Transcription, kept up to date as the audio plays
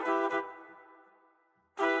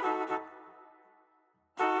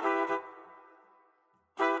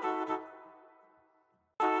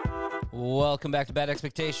Welcome back to Bad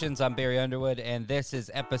Expectations. I'm Barry Underwood, and this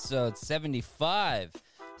is episode 75.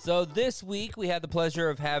 So this week, we had the pleasure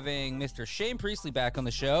of having Mr. Shane Priestley back on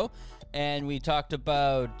the show, and we talked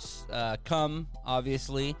about cum,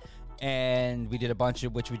 obviously, and we did a bunch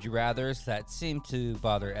of Which Would You Rathers that seemed to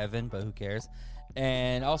bother Evan, but who cares?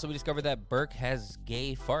 And also, we discovered that Burke has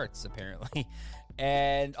gay farts, apparently.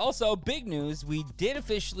 And also, big news, we did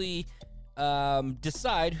officially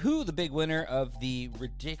decide who the big winner of the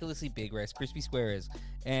ridiculously big Rice Krispie Square is.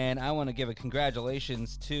 And I want to give a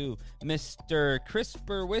congratulations to Mr.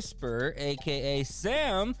 Crisper Whisper, a.k.a.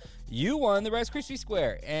 Sam. You won the Rice Krispie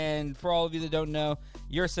Square. And for all of you that don't know,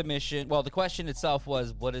 your submission, well, the question itself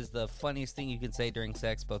was, what is the funniest thing you can say during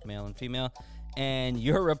sex, both male and female? And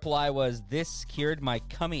your reply was, this cured my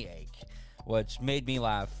cummy ache, which made me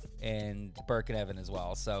laugh, and Burke and Evan as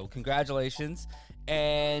well. So congratulations.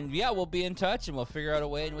 And yeah, we'll be in touch, and we'll figure out a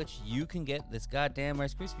way in which you can get this goddamn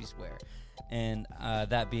Rice Krispie Square. And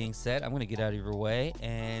that being said, I'm going to get out of your way,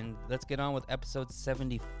 and let's get on with episode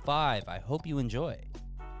 75. I hope you enjoy.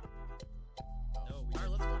 All right,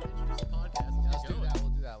 let's go introduce the podcast. Let's do that.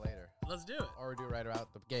 We'll do that later. Let's do it. Or do it right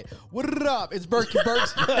out the gate. What up? It's Berkey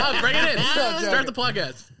Burks. Bring it in. No, Start the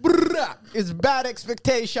podcast. It's Bad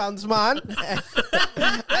Expectations, man.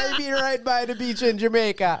 I'll be right by the beach in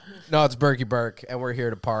Jamaica. No, it's Berkey Burke, and we're here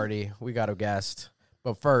to party. We got a guest.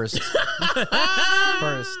 But first,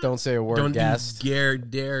 don't say a word, Don't guest.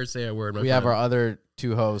 dare say a word. We have our other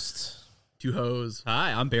two hosts. two hoes.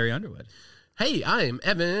 Hi, I'm Barry Underwood. Hey, I'm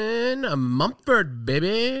Evan Mumford,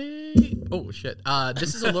 baby. Oh shit.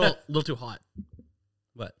 This is a little too hot.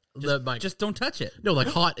 What? The mic. Just don't touch it. No, like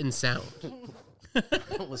hot in sound.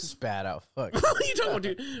 Let's spat out. Fuck. What are you talking about,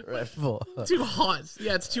 dude? Red Bull. Too hot.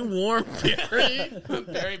 Yeah, it's too warm. Barry.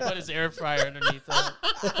 Barry put his air fryer underneath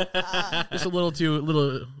it. Just a little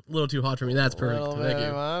too hot for me. That's perfect. Thank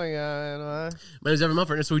you. My name is Evan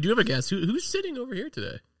Mumford. So we do have a guest. Who's sitting over here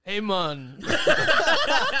today? Hey, man.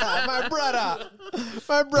 My brother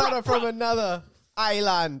from another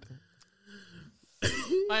island.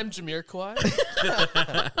 I'm Jamiroquai.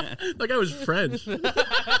 That guy was French.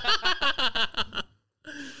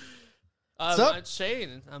 Sup? I'm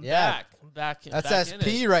Shane. I'm Yeah. back. I'm back. That's back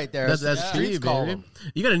SP right there. That's the streets SP, call baby. him.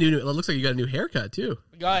 You got a new. It looks like you got a new haircut too.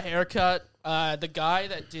 We got a haircut. The guy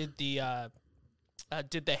that did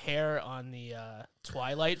the hair on the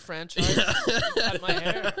Twilight franchise had my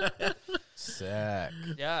hair. Sick.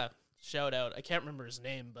 Yeah. Shout out. I can't remember his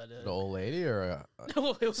name, but An old lady or a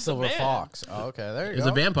no, it was a silver man. fox? Oh, okay, there you He was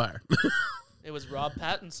go. a vampire. It was Rob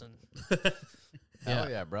Pattinson. Hell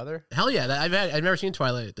yeah, brother. Hell yeah! I've never seen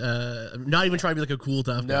Twilight. I'm not even trying to be like a cool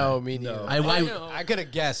tough guy. No, me neither. I know. I could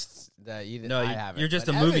have guessed that you didn't. No, I you- haven't. you're just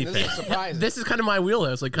But a movie Evan, this fan. is surprising. This is kind of my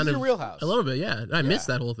wheelhouse. Like This kind is of your wheelhouse. a little bit. Yeah, I missed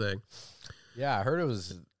that whole thing. Yeah, I heard it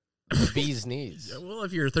was the bee's knees. Well,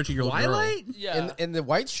 if you're a 13-year-old Twilight? Yeah. In the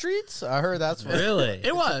white streets, I heard that's what Really?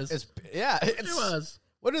 it was. It's It was.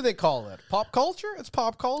 What do they call it? Pop culture? It's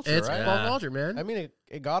pop culture, It's right? pop culture, man. I mean,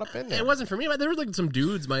 it got up in there. It wasn't for me, but there were like some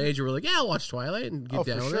dudes my age who were like, "Yeah, I'll watch Twilight and get Oh,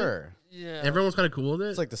 down for with it." sure. Yeah. Everyone was kind of cool with it.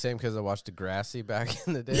 It's like the same because I watched Degrassi back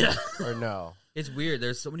in the day. Yeah. Or no? It's weird.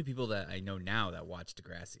 There's so many people that I know now that watch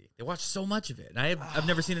Degrassi. They watch so much of it. And I've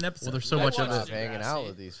never seen an episode. well, there's so I much of watched it. it. Hanging out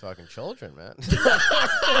with these fucking children, man.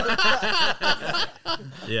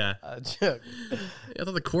 Yeah. Joke. I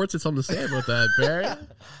thought the courts had something to say about that, Barry.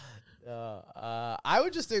 I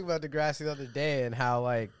was just thinking about Degrassi the other day and how,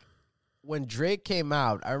 like, when Drake came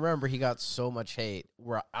out, I remember he got so much hate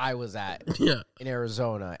where I was at Yeah. in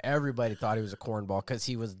Arizona. Everybody thought he was a cornball because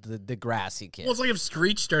he was the Degrassi kid. Well, it's like if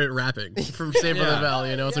Screech started rapping from Saved by the Yeah. Bell,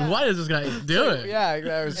 you know? It's like, what is this guy doing? Yeah,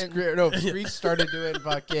 that was no. Screech started doing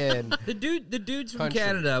fucking. The dudes from Country.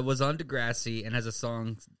 Canada was on Degrassi and has a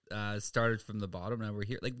song started from the bottom. Now we're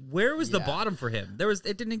here. Like, where was the Yeah. bottom for him?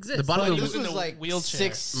 It didn't exist. The bottom Like, of this the in was a like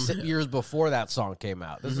wheelchair. 6 years before that song came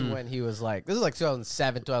out. This is when he was like. This is like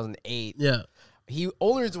 2007, 2008. Yeah. He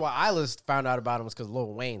only reason why I found out about him was because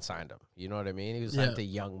Lil Wayne signed him. You know what I mean? He was signed Yeah. to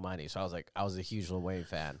Young Money, so I was a huge Lil Wayne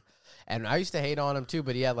fan, and I used to hate on him too.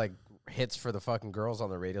 But he had like hits for the fucking girls on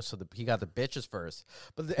the radio, so he got the bitches first.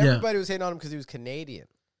 But everybody was hating on him because he was Canadian.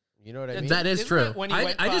 You know what I mean? That is Isn't true. it when he I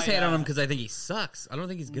went just by, hate on him because I think he sucks. I don't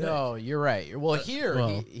think he's good. No, you're right. Well, here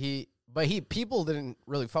well. but people didn't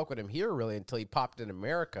really fuck with him here really until he popped in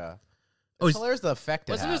America. Oh, It's hilarious the effect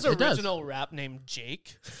it Wasn't has. his It does. original rap name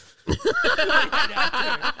Jake? It's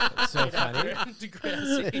so funny.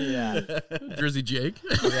 Degrassi. Yeah, Jersey Jake.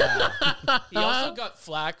 yeah. He also got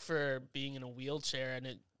flack for being in a wheelchair,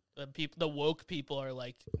 and the woke people are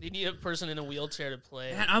like, they need a person in a wheelchair to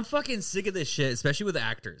play. Man, I'm fucking sick of this shit, especially with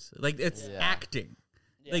actors. Like, it's Yeah. acting.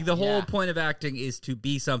 Like the whole point of acting is to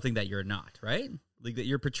be something that you're not, right? Like that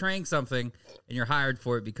you're portraying something and you're hired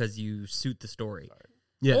for it because you suit the story.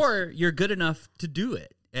 Yes. Or you're good enough to do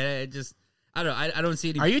it. And it just, I don't know. I don't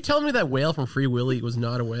see any. Are you telling me that whale from Free Willy was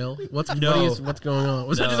not a whale? What's going on?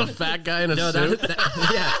 Was that just a fat guy in a suit?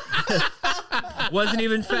 Yeah. Wasn't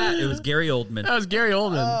even fat. It was Gary Oldman. That was Gary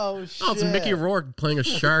Oldman. Oh, shit. Oh, it's Mickey Rourke playing a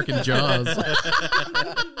shark in Jaws.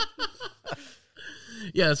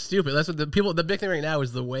 Yeah, it's stupid. That's what the big thing right now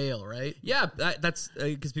is the whale, right? Yeah, that's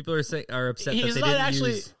because people are upset that they He's didn't not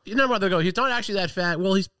actually. use... You know what they go? He's not actually that fat.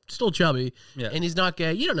 Well, he's still chubby, and he's not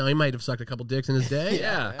gay. You don't know. He might have sucked a couple dicks in his day.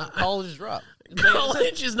 Yeah. College is rough.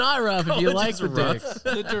 College is not rough if you like the dicks.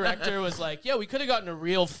 The director was like, "Yeah, we could have gotten a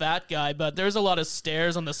real fat guy, but there's a lot of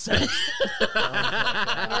stairs on the set, and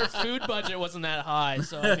our food budget wasn't that high,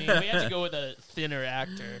 so I mean, we had to go with a thinner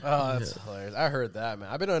actor." Oh, that's hilarious. I heard that, man.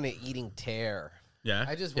 I've been on an eating tear. Yeah.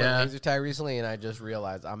 I just went laser tag recently, and I just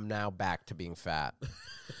realized I'm now back to being fat.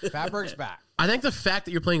 Fatberg's back. I think the fact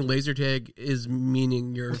that you're playing laser tag is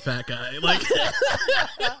meaning you're a fat guy. Like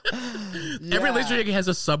every laser tag has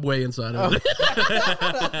a Subway inside of it.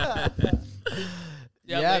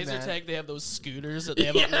 Laser tag. They have those scooters that they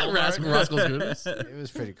have. Rascal scooters. It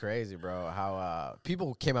was pretty crazy, bro. How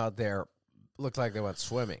people came out there looked like they went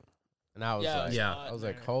swimming, and I was I was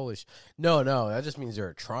like, holy sh! No, that just means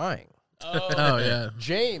they're trying. Oh yeah.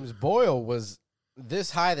 James Boyle was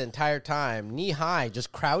this high the entire time, knee high,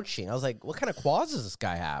 just crouching. I was like, what kind of quads does this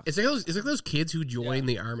guy have? It's like those kids who join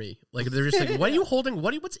the army. Like they're just like, what are you holding?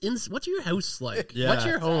 What's your house like? Yeah. What's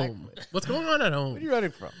your home? What's going on at home? Where are you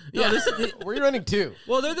running from? Yeah, Where are you running to?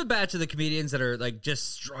 Well, they're the batch of the comedians that are like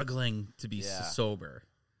just struggling to be sober.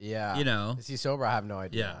 Yeah. You know. Is he sober? I have no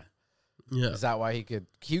idea. Yeah. Is that why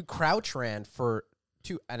he crouch ran for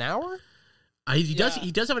an hour? He does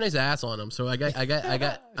have a nice ass on him, so I got to give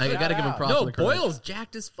him props. No, on the courage. Boyle's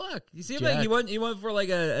jacked as fuck. You see him like he went for like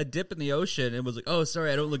a dip in the ocean and was like, "Oh,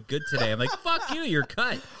 sorry, I don't look good today." I'm like, "Fuck you, you're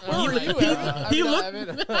cut." He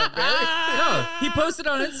posted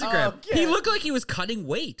on Instagram. Okay. He looked like he was cutting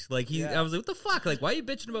weight. Like I was like, "What the fuck? Like, why are you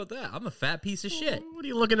bitching about that? I'm a fat piece of shit." What are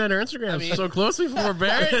you looking at her Instagram so closely for,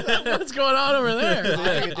 Barry? What's going on over there?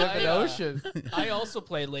 Take a dip in the ocean. I also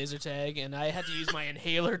played laser tag, and I had to use my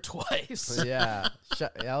inhaler twice. Yeah.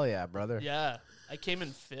 Hell yeah, brother. Yeah. I came in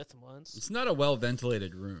 5th once. It's not a well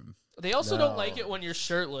ventilated room. They also don't like it when you're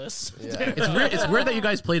shirtless. Yeah. It's weird that you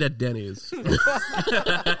guys played at Denny's.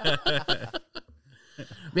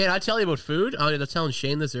 Man, I tell you about food. I was telling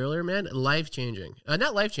Shane this earlier, man. Life-changing.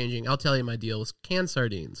 Not life-changing. I'll tell you my deal was canned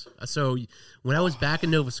sardines. So when I was back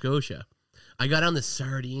in Nova Scotia, I got on the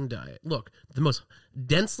sardine diet. Look, the most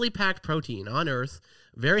densely packed protein on Earth.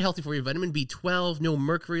 Very healthy for you. Vitamin B12, no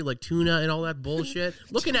mercury like tuna and all that bullshit.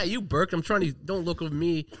 Looking at you, Burke. I'm trying to, don't look at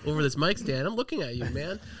me over this mic stand. I'm looking at you,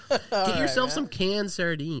 man. Get yourself some canned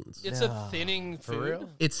sardines. It's a thinning food. For real?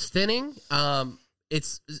 It's thinning.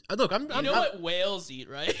 Look, I'm You know what whales eat,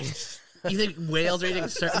 right? You think whales are eating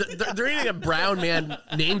they're eating a brown man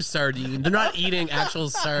named Sardine. They're not eating actual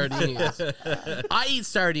sardines. I eat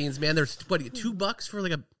sardines, man. They're what, $2 for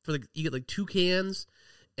you get like 2 cans.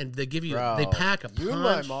 And they give you, they pack a punch. You and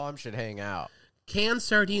my mom should hang out. Canned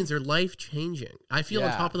sardines are life-changing. I feel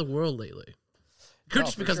on top of the world lately. Could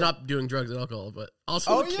just because not doing drugs and alcohol, but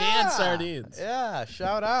also canned sardines. Yeah,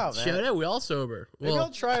 shout out, man. Shout out, we all sober. Maybe I'll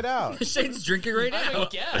try it out. Shane's drinking right now. I'm a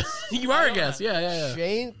guess. You are a guest, yeah.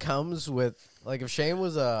 Shane comes with, like, if Shane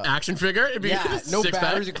was a action figure, it'd be no six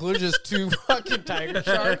batteries pack. included, just 2 fucking Tiger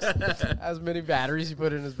Sharks. As many batteries you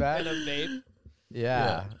put in his bag. And a vape.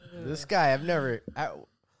 Yeah. This guy, I've never.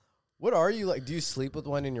 What are you like? Do you sleep with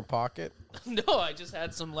one in your pocket? No, I just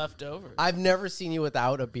had some left over. I've never seen you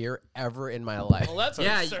without a beer ever in my life. Well, that's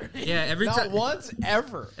absurd. Yeah. Every Not time, once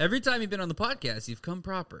ever. every time you've been on the podcast, you've come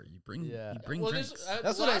proper. You bring Well, drinks.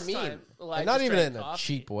 That's what I mean. And not even in a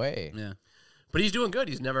cheap way. Yeah. But he's doing good.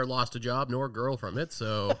 He's never lost a job nor a girl from it.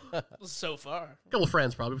 So So far, a couple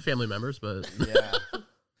friends, probably family members, but Yeah.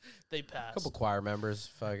 they passed. A couple choir members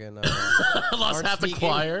fucking lost half the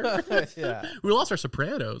choir. Yeah. We lost our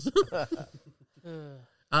sopranos.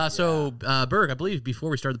 Berg, I believe before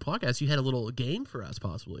we started the podcast, you had a little game for us,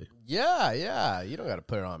 possibly. Yeah. You don't got to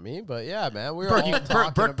put it on me, but yeah, man. We were all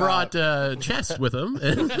talking Burke about... brought chess with him.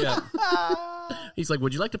 And he's like,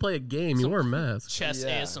 would you like to play a game? You wore a mask. Chess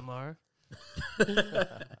ASMR.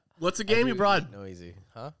 What's the game you brought? No easy.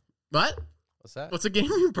 Huh? What? What's that? What's the game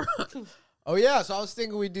you brought? Oh, yeah. So I was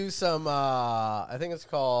thinking we'd do some, I think it's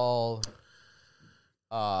called,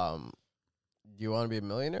 Do You Want to Be a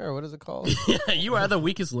Millionaire? Or what is it called? Yeah, you are the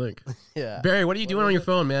weakest link. Yeah. Barry, what are you doing on your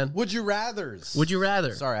phone, man? Would you rathers? Would you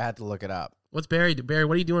rather? Sorry, I had to look it up. What's Barry? Barry,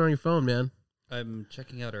 what are you doing on your phone, man? I'm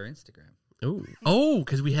checking out our Instagram. Oh,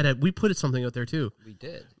 because we put something out there too. We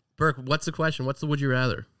did. Burke, what's the question? What's the would you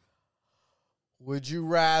rather? Would you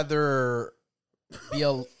rather be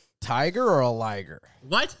a tiger or a liger?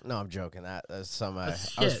 What? No, I'm joking. That's some. I was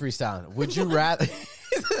shit. freestyling. Would you rather?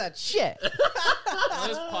 That shit. Well,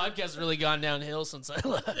 this podcast has really gone downhill since I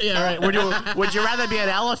left. Yeah, right. Would you rather be an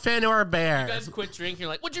elephant or a bear? You guys quit drinking. You're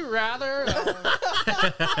like, would you rather?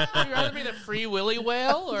 Would you rather be the Free Willy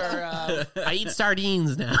whale or? I eat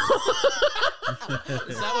sardines now.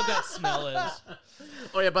 Is that what that smell is?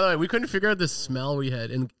 Oh yeah, by the way, we couldn't figure out the smell we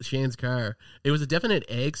had in Shane's car. It was a definite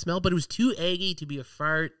egg smell, but it was too eggy to be a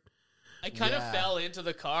fart. I kind of fell into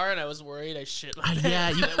the car and I was worried I shit my pants.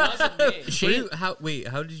 yeah, It wasn't me. Shane, How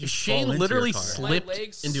did you? Shane fall into literally your car? slipped My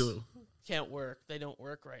legs into it. Can't work. They don't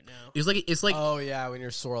work right now. It's like Oh yeah, when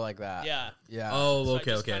you're sore like that. Yeah. Yeah. Oh, So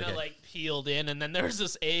okay, I just okay, kind of okay. like peeled in, and then there was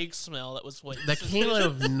this egg smell that was that came out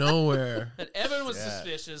of nowhere. And Evan was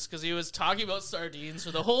suspicious because he was talking about sardines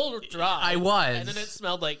for the whole drive. I was. And then it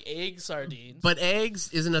smelled like egg sardines. But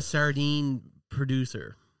eggs isn't a sardine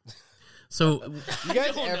producer. So You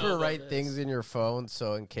guys don't know ever about write this. things in your phone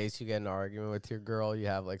so in case you get in an argument with your girl, you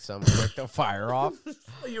have like some quick to fire off?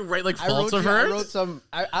 you write like I faults of I hers? wrote some.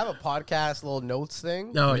 I have a podcast, little notes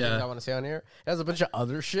thing. Oh, things yeah. I want to say on here. It has a bunch of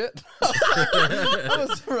other shit. I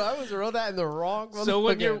was wrote that in the wrong. So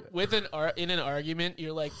when motherfucking- you're with in an argument,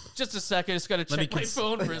 you're like, just a second, I just gotta check my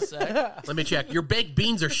phone for a sec. Let me check. Your baked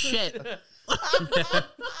beans are shit.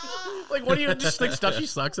 Like, what do you just like stuff she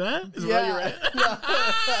sucks at? Is what you write?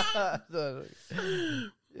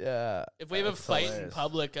 Yeah. If we have a That's fight in hilarious.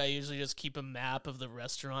 public, I usually just keep a map of the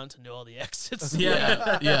restaurant to know all the exits.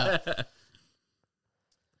 Yeah, yeah.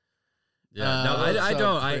 Yeah, no, Wrote I some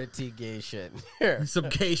don't. I pretty gay shit. Here. some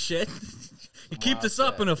gay shit. You keep this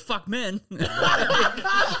up and a fuck men.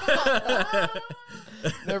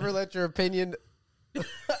 Never let your opinion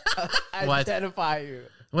identify you.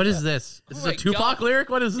 What is this? Is this my a Tupac God. lyric?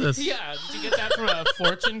 What is this? Yeah, did you get that from a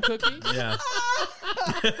fortune cookie? Yeah.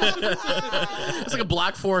 It's like a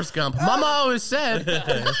Black Forest Gump. Mama always said.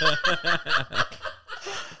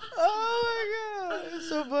 Oh my god, it's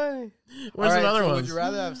so funny. Where's All right, another so one? Would you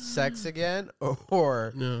rather have sex again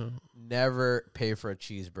or No. never pay for a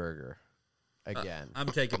cheeseburger again? I'm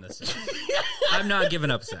taking this. I'm not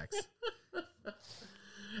giving up sex.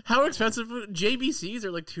 How expensive? JBCs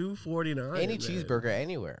are like $2.49. Any man. cheeseburger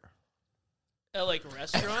anywhere. At like It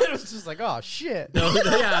restaurants? was just like, oh shit. No,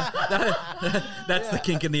 yeah, that's the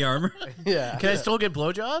kink in the armor. Yeah. Can I still get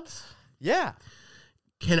blowjobs? Yeah.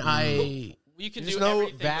 Can I? You can There's do no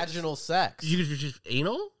everything. vaginal sex. You can just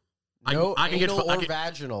anal? No I can get. anal I or can,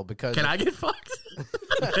 vaginal because can I get fucked?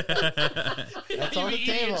 That's on the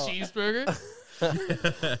eating table. a cheeseburger?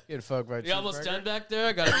 get fucked by a You almost cheeseburger? done back there?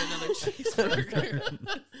 I gotta get another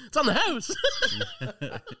cheeseburger. It's on the house.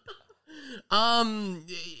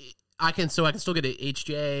 I can still get an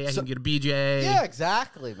HJ. I can get a BJ. Yeah,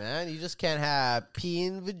 exactly, man. You just can't have P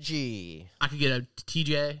and the G. I could get a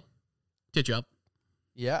TJ. Titch up.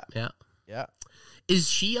 Yeah, Yeah. yeah. Is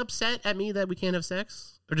she upset at me that we can't have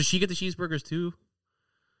sex, or does she get the cheeseburgers too?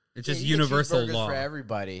 It's just Yeah, you get universal cheeseburgers law. for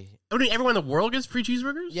everybody. I mean, everyone in the world gets free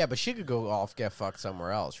cheeseburgers. Yeah, but she could go off, get fucked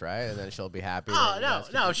somewhere else, right? And then she'll be happy. Oh that you no,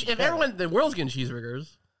 guys no! can- If everyone in the world's getting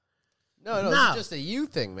cheeseburgers, no, No. it's just a you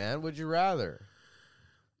thing, man. Would you rather?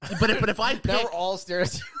 but if I Now pick, we're all staring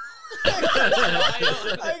at you.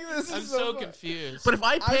 I This is am so fun. confused. but if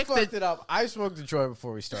I I pick fucked the it up. I smoked a joint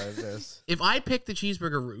before we started this. if I pick the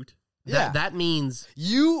cheeseburger route, Yeah. that means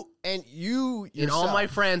You and yourself. all my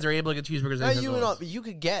friends are able to get cheeseburgers. Not and you and all, but you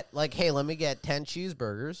could get like, hey, let me get 10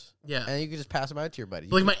 cheeseburgers. Yeah. And you could just pass them out to your buddy.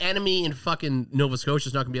 But, like my enemy in fucking Nova Scotia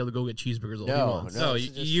is not gonna be able to go get cheeseburgers all he No, wants. no. So it's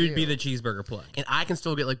just you'd be you. the cheeseburger plug. And I can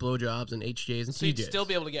still get like blowjobs and HJs and So you'd TJs. still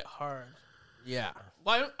be able to get hard. yeah.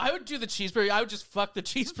 Why? I would do the cheeseburger. I would just fuck the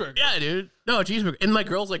cheeseburger. Yeah, dude. No, a cheeseburger. And my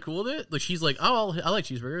girl's like cool with it. Like she's like, oh, I like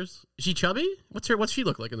cheeseburgers. Is she chubby? What's she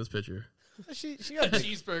look like in this picture? She A got big,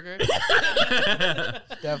 cheeseburger.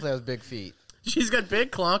 definitely has big feet. She's got big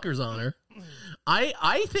clonkers on her.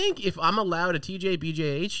 I think if I'm allowed a TJ,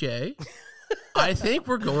 BJ, HJ, I think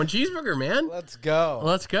we're going cheeseburger, man. Let's go.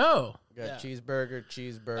 Let's go. Got Yeah. cheeseburger.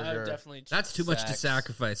 I would definitely. That's too much to Sex.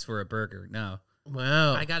 sacrifice for a burger. No,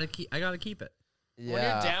 Wow. I gotta keep it. Yeah. When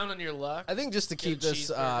you're down on your luck, I think just to Get keep a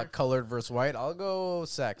this cheeseburger. colored versus white, I'll go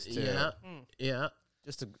sex too. Yeah. Yeah.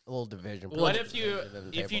 Just a little division. what Put if you it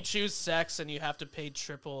on the if you table. choose sex and you have to pay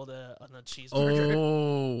triple on a cheeseburger?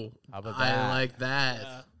 Oh, How about I that? like that.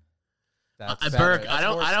 Yeah. That's better. Burke, That's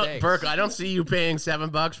more I don't, stakes. Burke, I don't see you paying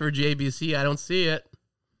 $7 for JBC. I don't see it.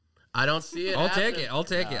 I don't see it. I'll happening. take it. I'll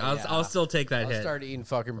take it. yeah. I'll still take that I'll hit. start eating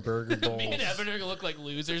fucking burger bowls. Me and Evan are gonna look like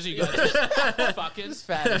losers. You guys just fucking Just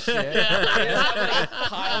fat as shit. You have like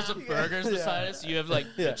piles of burgers beside us. You have like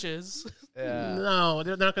bitches. Yeah. No,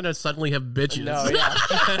 they're not going to suddenly have bitches. No, yeah.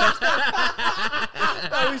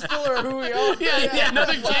 No, we still are who we are. Yeah,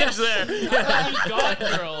 nothing changed there. I thought you got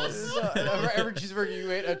girls. Every cheeseburger you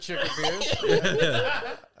ate, a chicken beer.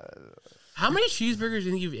 How many cheeseburgers do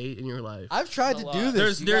you think you've ate in your life? I've tried to do this.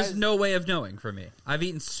 There's You guys- no way of knowing for me. I've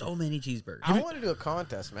eaten so many cheeseburgers. I want to do a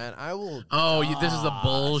contest, man. I will. Oh, this is the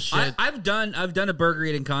bullshit. I've done a burger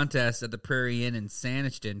eating contest at the Prairie Inn in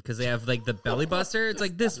Saniston because they have like the belly buster. It's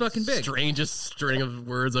like this fucking big. Strangest string of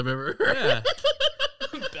words I've ever heard. Yeah,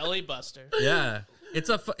 Belly buster. yeah. It's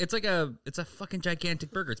a fucking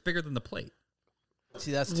gigantic burger. It's bigger than the plate.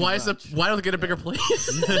 See, that's too Why much. why don't they get a bigger plate?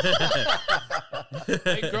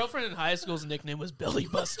 My girlfriend in high school's nickname was Belly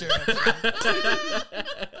Buster.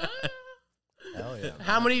 Hell yeah.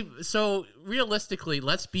 How many? So realistically,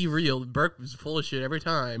 let's be real. Burke was full of shit every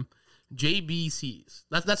time. JBCs.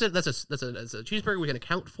 That's a cheeseburger we can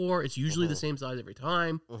account for. It's usually the same size every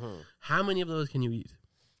time. How many of those can you eat?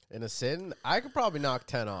 In a sitting, I could probably knock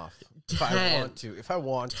 10 off if I 10. want to. If I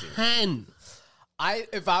want to. 10.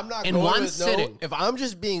 If I'm not In going one with sitting. if I'm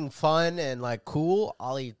just being fun and like cool,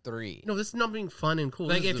 I'll eat 3. No, this is not being fun and cool.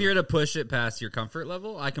 Like This if is you're to push it past your comfort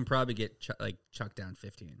level, I can probably get chuck down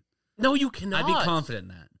 15. no, you cannot. I'd be confident in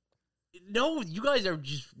that. No, you guys are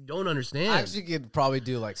just don't understand. I actually could probably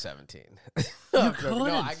do like 17. You No, couldn't.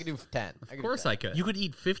 I could do 10. Of course I could. you could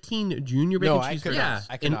eat 15 junior bacon No, I cheeseburgers could Yeah. not.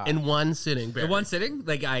 I could not. in one sitting. Barry. In one sitting,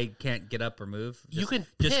 like I can't get up or move. You can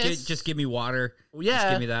just piss. just give me water. Yeah. Just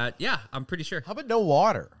give me that. Yeah, I'm pretty sure. How about no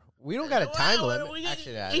water? We don't got a time Well, limit. we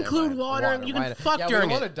Actually, include never mind. water, and you can fuck yeah, during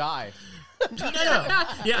we it. want to die. No.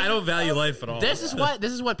 Yeah, I don't value life at all. This is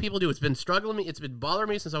what people do. It's been struggling me. It's been bothering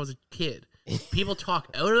me since I was a kid. People talk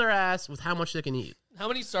out of their ass with how much they can eat. How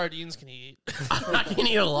many sardines can you eat? I can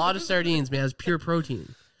eat a lot of sardines, man. It's pure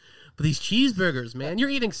protein. But these cheeseburgers, man, you're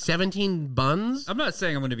eating 17 buns. I'm not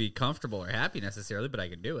saying I'm going to be comfortable or happy necessarily, but I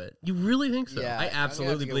can do it. You really think so? Yeah. I I'm gonna have to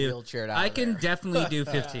absolutely get believe wheelchaired out I of can there. definitely do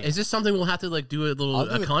 15. Is this something we'll have to like do a little I'll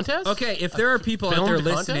do it. contest? Okay, if there are people out there filmed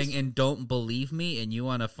listening contest? and don't believe me and you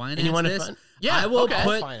want to finance you wanna this, yeah, I will okay.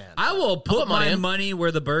 put Finance. I will put put money my in. money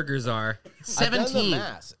where the burgers are. I've done the 17.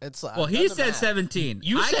 math. It's Well, he said 17.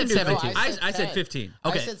 You I said can do 17. 15. I said 10. 15.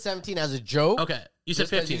 Okay. I said 17 as a joke. Okay, you said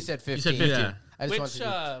Just 'cause 15. you said You said 15. 15. Yeah. I just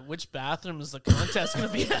want Which bathroom is the contest going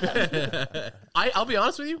to be at? I'll be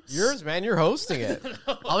honest with you. yours, man. You're hosting it.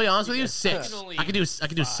 I'll be honest with you. 6. can only I could do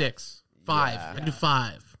 6. 5. Yeah. I can do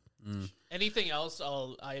 5. Anything else,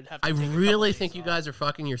 I'd have to I take a really couple think days you off. guys are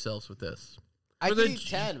fucking yourselves with this. I For can the eat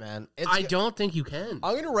 10, man. I don't think you can.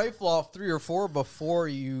 I'm gonna rifle off 3 or 4 before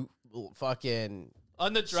you fucking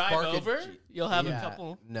On the drive Spark it. over, you'll have Yeah. a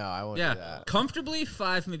couple. No, I won't do Yeah, that. comfortably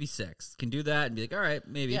 5, maybe 6. Can do that and be like, all right,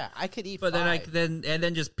 maybe. Yeah, I could eat. But then 5.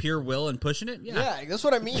 then just pure will and pushing it. Yeah, that's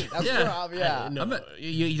what I mean. That's Yeah. what I'm, yeah. No, I'm a-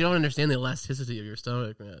 you don't understand the elasticity of your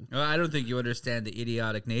stomach, man. Well, I don't think you understand the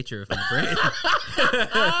idiotic nature of my brain.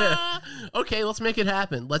 Okay, let's make it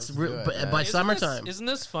happen. Let's do it, man. by Isn't summertime. Isn't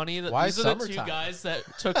this funny that Why these are the two summertime? guys that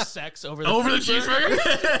took sex over the Over the free burger?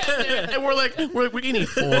 cheeseburger, and we can eat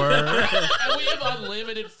 4. And we have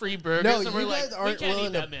unlimited free burgers, No, and we're you like, guys we aren't can't eat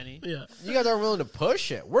willing to- that many. Yeah. You guys aren't willing to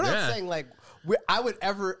push it. We're not Yeah. saying like I would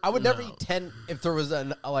never eat 10 if there was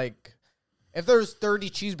if there was 30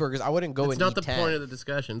 cheeseburgers. I wouldn't go It's and not eat the 10. point of the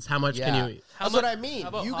discussion. It's how much Yeah. can you eat? That's much- what I mean. how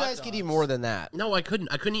about You hot guys could eat dogs? more than that No, I couldn't.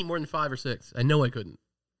 I couldn't eat more than 5 or 6. I know I couldn't.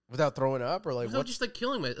 without throwing up or like Without what? just like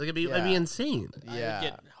killing me. Like I'd be Yeah. insane. Yeah, I'd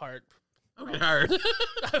get heart. Okay, hard.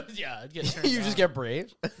 Yeah, I'd get turned you just on. get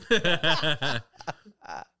brave.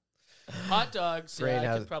 hot dogs. Brain Yeah,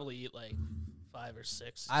 I has- could probably eat like 5 or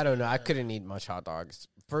 6. I don't know. I couldn't eat much hot dogs.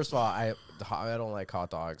 First of all, I don't like hot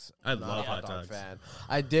dogs. I I'm not love a hot dog dogs. fan.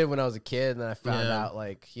 I did when I was a kid, and then I found Yeah. out,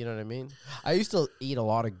 like, you know what I mean? I used to eat a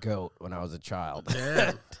lot of goat when I was a child.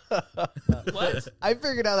 Yeah. What? I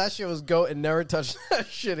figured out that shit was goat and never touched that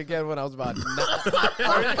shit again when I was about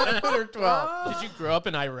 9 or 12. Did you grow up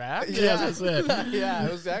in Iraq? Yeah, that's it. Yeah,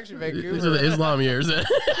 it was actually These are Vancouver. the Islam years. It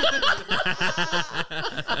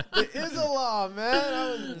is a law,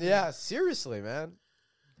 man. Yeah, seriously, man.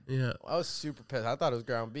 Yeah. I was super pissed. I thought it was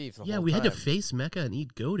ground beef. The Yeah, whole we had to time. face Mecca and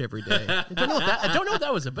eat goat every day. I don't know what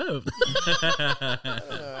that was about. I don't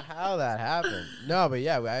know how that happened. No, but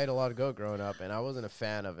yeah, I ate a lot of goat growing up, and I wasn't a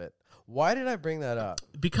fan of it. Why did I bring that up?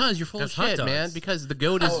 Because you're full of Because hot shit, dogs. man. Because the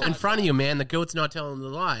goat is in front of you, man. The goat's not telling the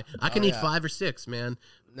lie. I can Oh, eat yeah. 5 or 6, man.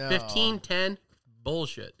 No. 15, 10,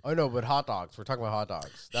 bullshit. Oh no, but hot dogs. We're talking about hot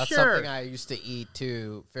dogs. That's Sure. something I used to eat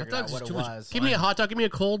to figure out dogs what is it too much was. Give me a hot dog. Give me a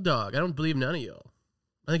cold dog. I don't believe none of y'all.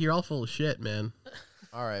 I think you're all full of shit, man.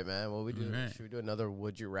 All right, man. Well, we do. All right. Should we do another?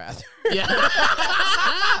 Would you rather? Yeah.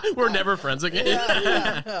 We're never friends again.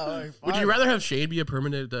 Like, Would you fine. rather have Shane be a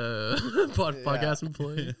permanent podcast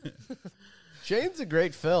employee? Shane's a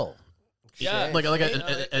great Phil. Yeah. Shane. Like Shane,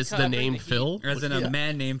 as kinda the bring name the heat. Phil? As in a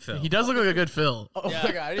man named Phil. He does look like a good Phil. Oh Yeah.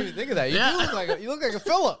 my god, I didn't even think of that. You Yeah. do look like you look like a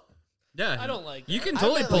Philip. Yeah, I don't like You that. can I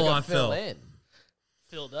totally meant pull like a off Phil. in.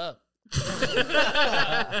 Filled up.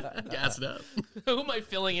 Gassed up. Who am I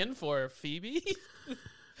filling in for? Phoebe?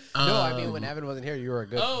 No, I mean when Evan wasn't here, you were a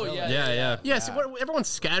good. Oh, Phil. yeah. Yeah. Yeah, so everyone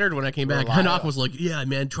scattered when I came back. Reliable. Hanok was like, yeah,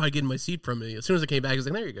 man, try getting my seat from me. As soon as I came back, he was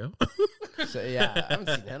like, there you go. So, yeah, I haven't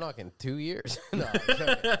seen Hanok in 2 years. No, I'm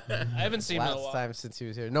joking. I haven't seen him in a last while. time since he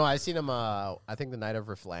was here. No, I seen him. I think the night of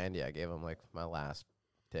Rifflandia, I gave him like my last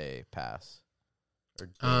day pass or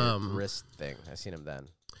day wrist thing. I seen him then.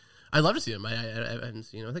 I'd love to see him. I hadn't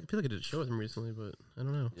seen him. I feel like I did a show with him recently, but I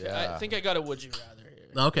don't know. Yeah, I think I got a would you rather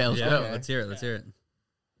here. Okay, let's Yeah, go. Okay. let's hear it. Let's hear it.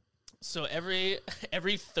 So every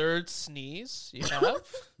third sneeze you have,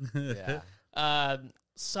 yeah.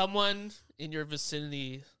 someone in your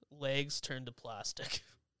vicinity legs turn to plastic,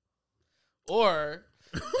 or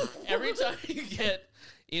every time you get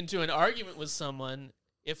into an argument with someone,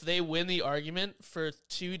 if they win the argument for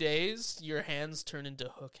 2 days, your hands turn into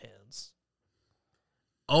hook hands.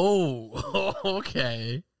 Oh,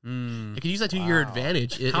 okay. You can use that to your Wow.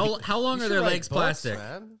 advantage. How long You are should their write legs books, plastic?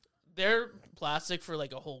 man. They're plastic for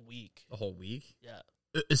like a whole week. A whole week. Yeah,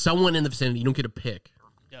 someone in the vicinity, you don't get a pick.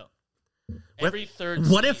 no. What Every third.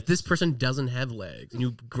 What if sneeze. this person doesn't have legs and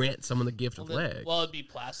you grant someone the gift Well, of then- legs? well, it'd be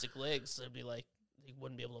plastic legs. So it'd be like they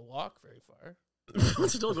wouldn't be able to walk very far.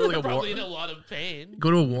 Still go, like a war, Probably in a lot of pain.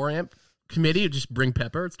 go to a war amp committee, just bring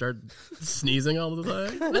pepper and start sneezing all the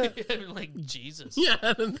time. Like Jesus. Yeah.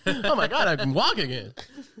 Oh my god, I can walk again.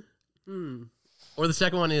 Or the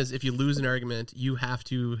second one is if you lose an argument, you have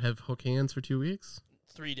to have hook hands for 2 weeks.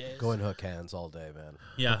 3 days. Go and hook hands all day, man.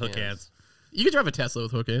 Yeah, hook hands. You can drive a Tesla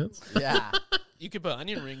with hook hands. Yeah. You could put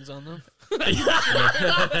onion rings on them.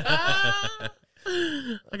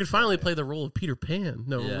 I could finally play the role of Peter Pan.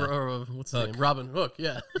 No, Yeah. what's his Hook. name? Robin Hook.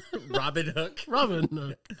 Yeah, Robin Hook. Robin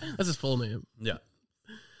Hook. That's his full name. Yeah.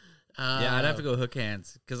 Yeah, I'd have to go hook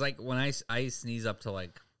hands because like when I sneeze up to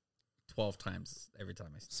like 12 times every time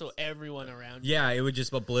I sneeze. So everyone around you. Yeah, it would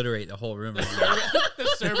just obliterate the whole room.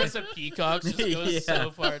 The service of Peacocks just goes Yeah. so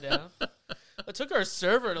far down. It took our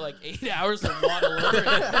server like 8 hours to waddle over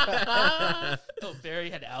it. Oh, Barry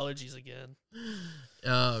had allergies again.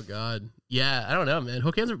 Oh god, yeah. I don't know, man.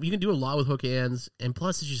 Hook hands. You can do a lot with hook hands, and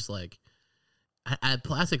plus, it's just like,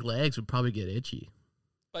 plastic legs would probably get itchy.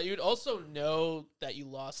 But you'd also know that you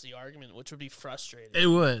lost the argument, which would be frustrating. It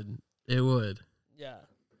would. It would. Yeah.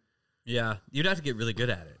 Yeah, you'd have to get really good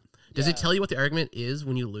at it. Does Yeah. it tell you what the argument is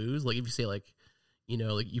when you lose? Like if you say like,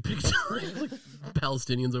 like you picked like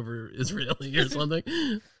Palestinians over Israeli or something,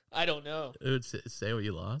 I don't know. it would say what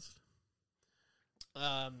you lost.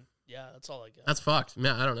 Yeah, that's all I got. That's fucked.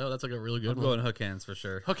 Man, I don't know. That's like a really good I'm one. going hook hands for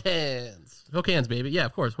sure. Hook hands. Hook hands, baby. Yeah,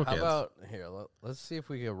 of course. Hook How hands. about here? Let's see if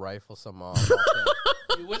we can rifle some off.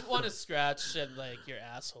 You wouldn't want to scratch at like your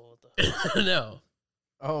asshole with the No.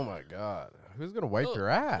 Oh my god, who's gonna wipe Oh, your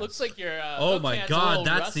ass? Looks like your Oh hook my hand's a god, little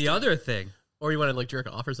that's rusty. the other thing. Or you want to like jerk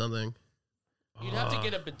off or something. You'd have to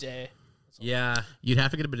get a bidet. Yeah. You'd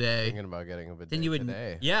have to get a bidet. thinking about getting a bidet Then you would.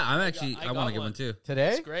 today. Yeah, I'm actually. I I, want got to get one. one too.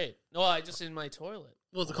 Today? It's great. No, I just in my toilet.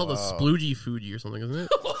 Well, it's called a Whoa. sploogie Fuji or something, isn't it?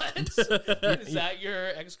 What? Is that your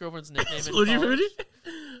ex-girlfriend's nickname? in Sploogie college?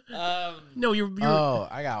 Fuji? No, you're Oh,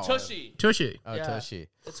 I got one. Tushy. Tushy. Oh, Yeah. Tushy.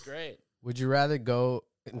 It's great. Would you rather go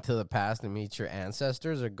into the past and meet your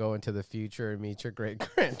ancestors, or go into the future and meet your great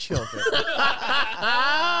grandchildren?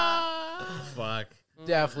 Fuck.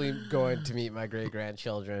 Definitely going to meet my great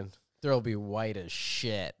grandchildren. They'll be white as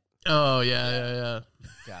shit. Oh yeah.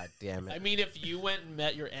 God damn I it. mean, if you went and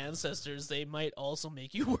met your ancestors, they might also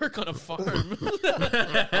make you work on a farm.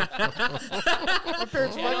 My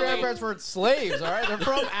grandparents weren't slaves, all right? They're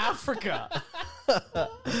from Africa.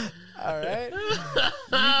 All right?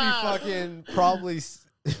 You'd be fucking probably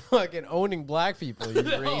fucking owning black people, you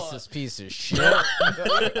racist piece of shit.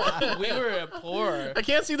 We were poor. I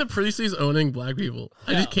can't see the Priestley's owning black people.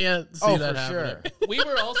 I just can't see Oh, that for happening. sure. We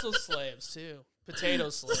were also slaves, too. Potato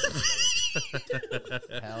slaves.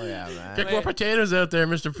 Hell yeah, man. Get more potatoes out there,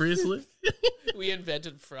 Mr. Priestley. We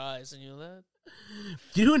invented fries, and you know that?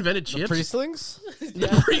 Do you know who invented chips? Priestlings?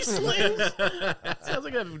 Prieslings? Sounds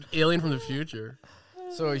like an alien from the future.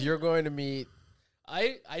 So you're going to meet...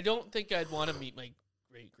 I don't think I'd want to meet my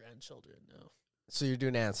great-grandchildren, no. So you're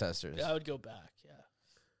doing ancestors. I would go back. Yeah.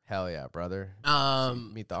 Hell yeah, brother.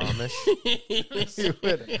 Um, Meet the Amish.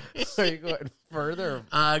 Are you going further?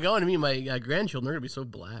 going to meet my grandchildren. They're gonna be so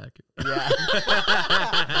black. Yeah.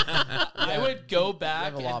 I would go back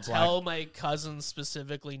have a and lot of black- tell my cousins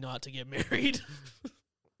specifically not to get married.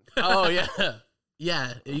 Oh yeah,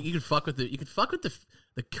 yeah. You could fuck with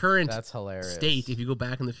the current That's hilarious. state if you go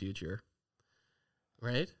back in the future,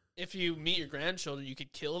 right? If you meet your grandchildren, you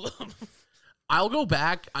could kill them. I'll go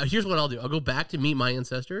back. Here's what I'll do. I'll go back to meet my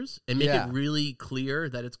ancestors and make Yeah. it really clear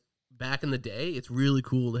that it's back in the day. It's really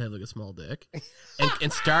cool to have like a small dick,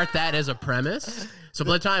 and start that as a premise. So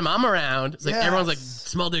by the time I'm around, it's like Yes. everyone's like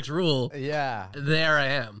small dicks rule. Yeah. There I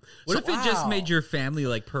am. What if it just wow. made your family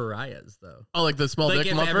like pariahs though? Oh, like the small Like dick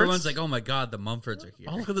if Mumfords? everyone's like, oh my god, the Mumfords are here.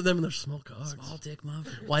 Oh, look at them and their small cocks. Small dick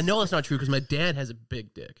Mumfords. Well, I know that's not true because my dad has a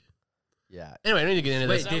big dick. Yeah. Anyway, I don't need to get into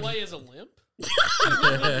Wait, Is that did- why he has a limp? this.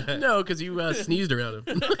 No, because you sneezed around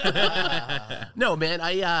him. No, man,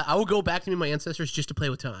 I will go back to meet my ancestors just to play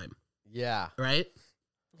with time, Yeah. right?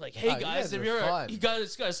 Like, hey Oh, you guys, guys if are you're fun. you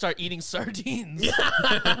guys gotta start eating sardines.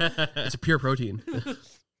 It's a pure protein.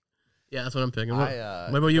 Yeah, that's what I'm thinking. What, I,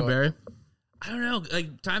 what about you, go- Barry? I don't know.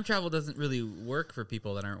 Like time travel doesn't really work for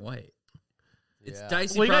people that aren't white. It's Yeah.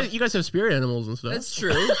 dicey. Well, prob- you guys have spirit animals and stuff. That's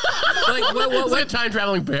true. Like It's like a time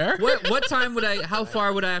traveling bear. what time would I? How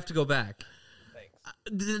far would I have to go back?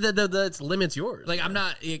 The limit's yours. Like I'm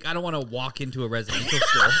not. Like, I don't want to walk into a residential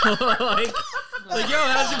school. like, yo,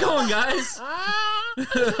 how's it going, guys?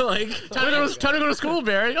 like, time to go to school,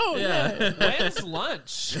 Barry. Oh yeah. yeah, When's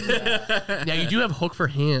lunch? Yeah, you do have hook for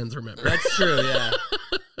hands. Remember? that's true. Yeah.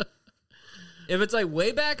 If it's like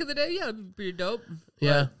way back in the day, yeah, it'd be pretty dope.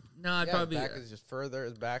 Yeah. No, I'd Yeah, probably. back is just further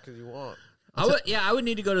as back as you want. I would. Yeah, I would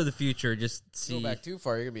need to go to the future. Just Go see. back too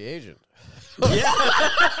far, you're gonna be Asian.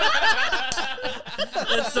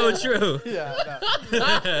 That's so true. Yeah.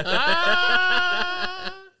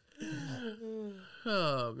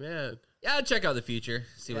 Oh man. Yeah, I'd check out the future.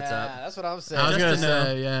 See what's up. That's what I'm saying. I was Just gonna to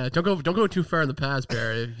say, yeah, don't go too far in the past,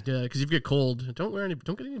 Barry, because if you get cold, don't get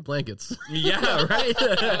any blankets. Yeah, right.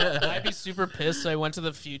 I'd be super pissed. I went to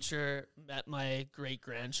the future, met my great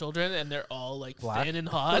grandchildren, and they're all like Black? fanning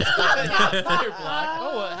hot. Yeah, they're black.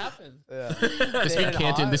 Oh, what happened? They speak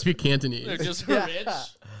Canton. They speak They're Cantonese. just Yeah. rich.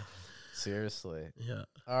 Seriously. Yeah.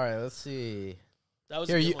 All right, let's see. That was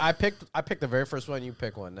Here, a good you. one. I picked the very first one. You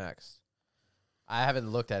pick one next. I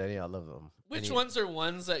haven't looked at any of them. Which Any- ones are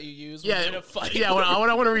ones that you use when Yeah. you're in a fight? Yeah. I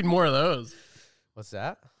want to read more of those. What's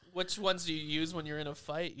that? Which ones do you use when you're in a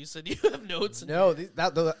fight? You said you have notes. No,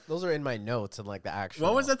 those are in my notes and like the actual.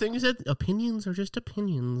 What was that thing you said? Opinions are just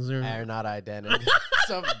opinions. Or Are not identity.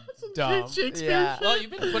 Some dumb. Shakespeare Yeah. Well,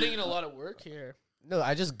 you've been putting in a lot of work here. No,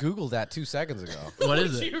 I just Googled that 2 seconds ago. what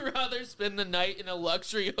is Would it? you rather spend the night in a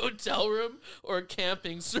luxury hotel room or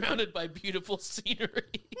camping surrounded by beautiful scenery?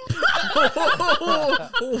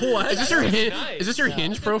 What? Is this your nice. Is this your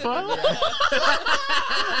Hinge profile?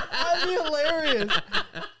 That'd be hilarious.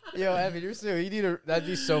 Yo, Evan, you're so that'd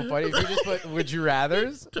be so funny if you just put "Would you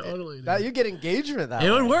rather's." Totally. dude. That you get engagement that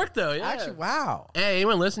It way. would work though. Yeah. Actually, wow. Hey,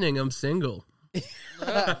 anyone listening? I'm single.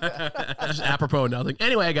 Just apropos of nothing.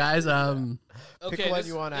 Anyway, guys. Okay, one this,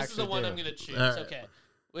 you wanna this is the actually one do. I'm going to choose. All right. Okay.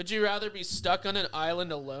 Would you rather be stuck on an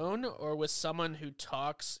island alone or with someone who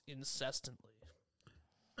talks incessantly?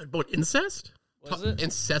 About incest? Was it?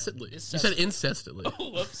 Incessantly. Incest- You said incestly.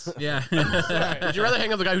 Oh, whoops. Yeah. Sorry. Would you rather hang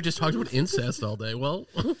out with the guy who just talks about incest all day? Well,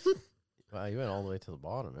 Wow, you went all the way to the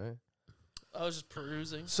bottom, eh? I was just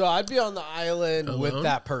perusing. So I'd be on the island Alone? with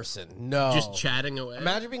that person. No, just chatting away.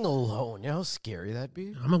 Imagine being alone. You know how scary that'd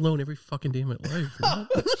be. I'm alone every fucking day of my life. man.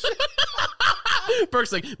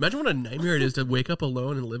 Burke's like, imagine what a nightmare it is to wake up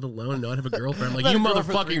alone and live alone and not have a girlfriend. Like, Not you a girl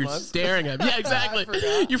for motherfucker, 3 you're months. staring at me. Yeah, exactly.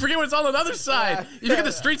 forgot. You forget what's on the other side. You forget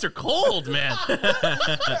the streets are cold, man.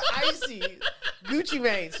 Icy, Gucci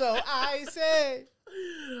Mane. So I say,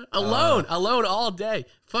 alone all day.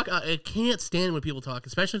 Fuck, I can't stand when people talk,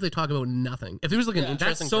 especially if they talk about nothing. If there was like an That's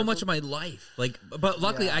interesting so person- much of my life. Like, but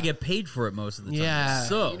luckily Yeah. I get paid for it most of the time. Yeah.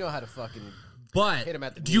 So, you know how to fucking but hit him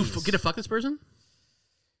at the Do you knees. get to fuck this person?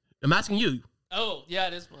 I'm asking you. Oh, yeah,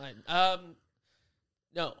 it is mine.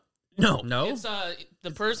 No. No. no. It's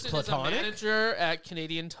the person platonic? is a manager at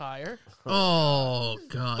Canadian Tire. Oh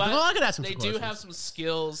god. But Well, I could ask him they some do questions. have some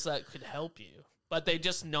skills that could help you. But they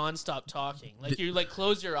just nonstop talking. Like you like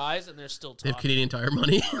close your eyes and they're still They have talking. Canadian Tire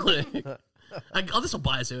money. This will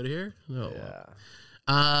buy us out of here. No.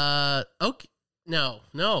 Yeah. Okay. No.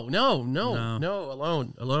 Alone. Yeah,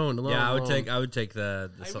 I would alone. take the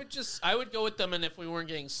I would go with them, and if we weren't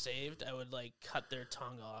getting saved, I would like cut their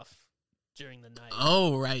tongue off. during the night.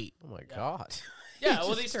 Oh, right. Oh my god. Yeah,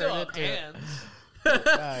 well, they just still turn have it to-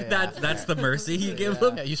 hands. That's the mercy you give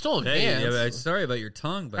them. Yeah, you still have Hey, hands. yeah, sorry about your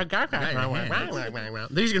tongue, but I got your hands.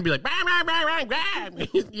 They're just gonna be like, you're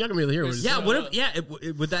not gonna be able to hear what it's Yeah, saying. what if? Yeah,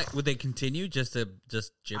 would they continue just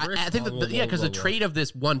gibberish? I think that because the trait of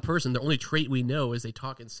this one person, the only trait we know is they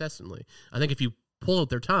talk incessantly. I think if you pull out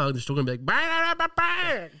their tongue, they're still gonna be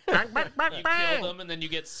like, You kill them, and then you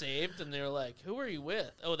get saved, and they're like, "Who are you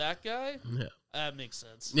with? Oh, that guy." yeah, That makes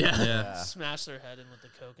sense. yeah, Yeah, Smash their head in with the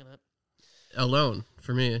coconut. alone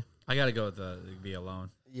for me. I gotta go with the be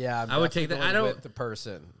alone. Yeah, I would take that- definitely I going don't- with the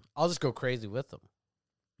person. I'll just go crazy with them.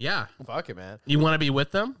 Yeah, Fuck it, man. You want to be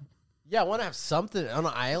with them? Yeah, I want to have something on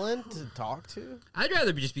an island to talk to. I'd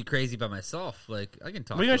rather just be crazy by myself. Like I can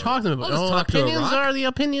talk. What are you gonna to talk to them I'll about? just Oh, talk to a opinions rock. are the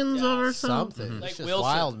opinions Yeah, over Something. something. It's Like just Wilson.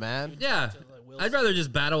 wild, man. Yeah, Talk to, like, Wilson. I'd rather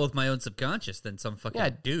just battle with my own subconscious than some fucking Yeah,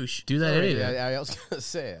 douche. Do that Sorry, anyway. I was gonna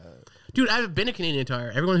say. Dude, I've been a Canadian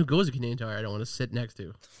Tire. Everyone who goes to Canadian Tire, I don't want to sit next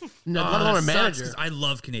to. No, Oh, let alone a that sucks, manager. 'cause I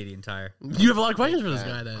love Canadian Tire. You have a lot of questions for this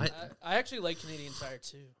guy, then. I actually like Canadian Tire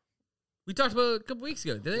too. We talked about it a couple weeks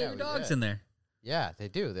ago. Do they Yeah, have we dogs did. in there? Yeah, they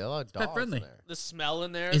do. They allow dogs friendly. in there. The smell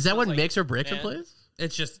in there Is that smells what like makes or breaks a man. place?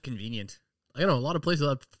 It's just convenient. I know a lot of places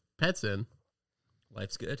have pets in.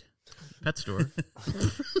 Life's good. Pet store.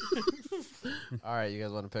 All right, you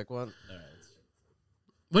guys want to pick one?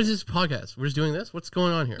 What is this podcast? We're just doing this? What's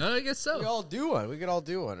going on here? I guess so. We all do one. We could all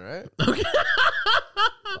do one, right? Okay.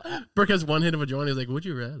 Brooke has one hit of a joint. He's like, would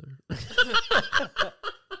you rather?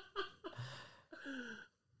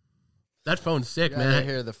 That phone's sick, You man. gotta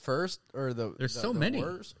hear the first or the. There's the- so the many.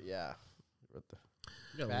 worst? Yeah. What the-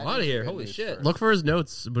 We got Bad a lot of news or here. good Holy news shit. first? Look for his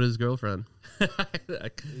notes about his girlfriend.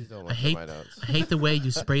 Please don't look I hate, at my notes. I hate the way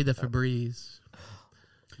you spray the Febreze.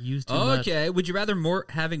 Use too much Okay. Would you rather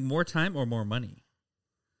having more time or more money?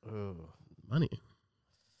 Ooh. money.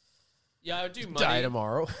 Yeah, I would do money. Die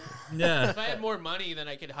tomorrow. Yeah. If I had more money, then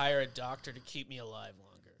I could hire a doctor to keep me alive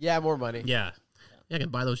longer. Yeah, more money. Yeah. Yeah, I can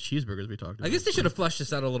buy those cheeseburgers we talked about. I guess they should have fleshed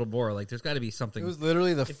this out a little more. Like, there's got to be It something. was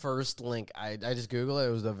literally the first link. I just Googled it.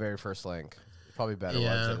 It was the very first link. Probably better ones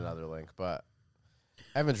Yeah. than another link, but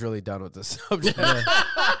Evan's really done with this subject.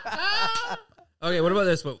 Okay, what about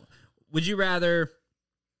this? Would you rather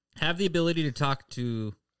have the ability to talk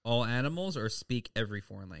to all animals or speak every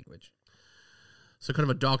foreign language? So kind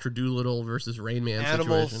of a Dr. Doolittle versus Rain Man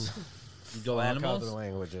Animals. situation. You go All animals? other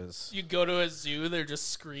languages. You go to a zoo, they're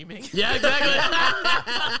just screaming. Yeah, exactly.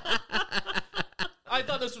 I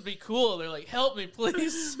thought this would be cool. They're like, help me,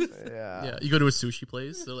 please. Yeah. Yeah, you go to a sushi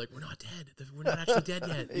place. They're like, "We're not dead. We're not actually dead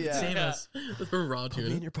yet. You Yeah. can save Yeah. us." We're raw Put me in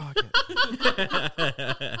tuna. your pocket.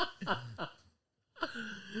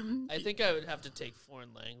 I think I would have to take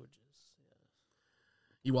foreign languages.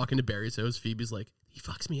 You walk into Barry's house. Phoebe's like, "He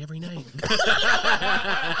fucks me every night."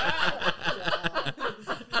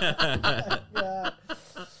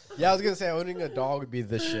 Yeah, I was gonna say owning a dog would be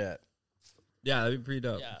the shit. Yeah, that'd be pretty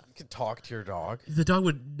dope. Yeah. You could talk to your dog. The dog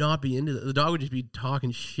would not be into that. The dog would just be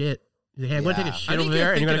talking shit. He's like, "Hey, I'm going to take a Yeah. shit I think over you're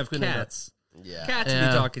there." And thinking you're of going to clean it up. cats. Yeah. Cats Yeah.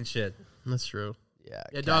 be talking shit. That's true. Yeah.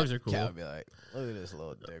 Yeah, dogs are cool. Cat would be like, look at this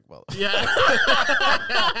little dick. Well, Yeah.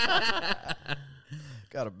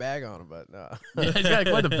 got a bag on him, but no. Yeah, he's got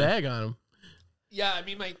quite a bag on him. Yeah, I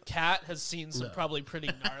mean, my cat has seen some No. probably pretty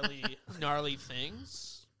gnarly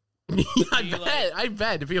things. Yeah, I You bet. like- I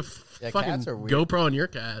bet. If you have Yeah, fucking cats are weird. GoPro on your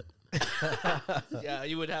cat. Yeah,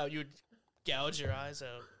 you would gouge your eyes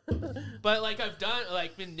out. But like I've done,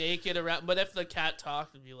 like been naked around. But if the cat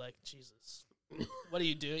talked, it'd be like, Jesus, what are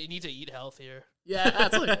you doing? You need to eat healthier. Yeah,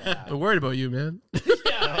 that's like, I'm worried about you, man. Yeah,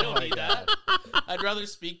 I don't my need God. that. I'd rather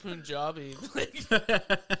speak Punjabi. Like,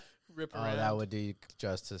 rip Oh, around. that would do you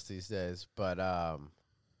justice these days. But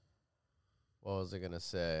what was I gonna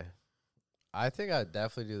say? I think I'd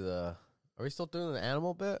definitely do the. Are we still doing the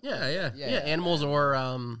animal bit? Yeah. Yeah. Yeah, animals or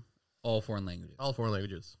All foreign languages. all foreign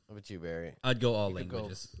languages. What about you, Barry? I'd go all You could go-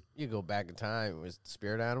 languages. You go back in time with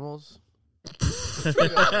spirit animals.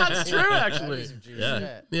 That's true, actually.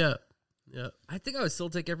 Yeah. Yeah, yeah. I think I would still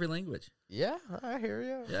take every language. Yeah, I hear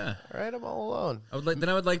you. Yeah. All right, I'm all alone. I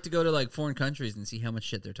would like to go to like foreign countries and see how much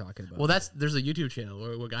shit they're talking about. Well, there's a YouTube channel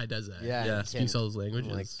where a guy does that. Yeah, Yeah. you Speaks can- all those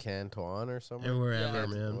languages. like Canton or something. and wherever, Yeah.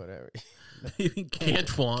 man. Whatever. You mean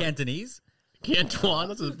Canton. Cantonese? Canton.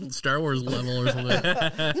 That's a Star Wars level or something.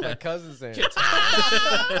 That's my cousin's name.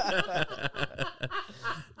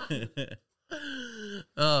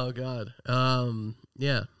 Oh God.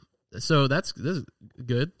 Yeah. So this is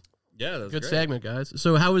good. Yeah, that was Good great. segment, guys.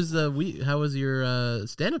 So how was how was your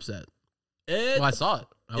stand up set? Well, I saw it.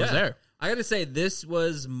 I was yeah. there. I got to say, this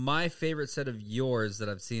was my favorite set of yours that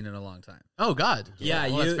I've seen in a long time. Oh God. Yeah,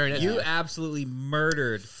 Well, that's very nice. you absolutely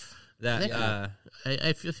murdered That Thank you.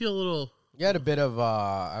 I feel a little. You had a bit of,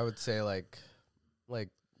 I would say, like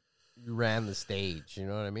you ran the stage. You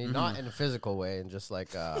know what I mean? Not in a physical way, and just like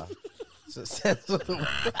sense of the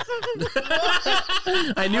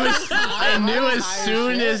I knew as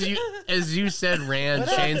soon as you said ran,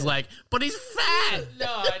 Shane's like, but he's fat. No,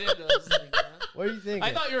 I didn't know. What do you think?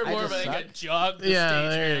 I thought you were more of like a jog. The Yeah,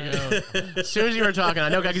 stage there man. you go. As soon as you were talking, I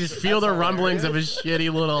know I could just feel the rumblings of his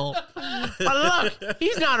shitty little. But look,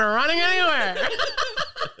 he's not running anywhere.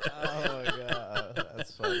 Oh my god,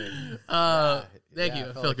 that's funny. Thank you. I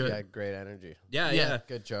I felt feel like you good. had great energy. yeah.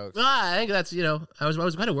 Good jokes. Well, I think that's I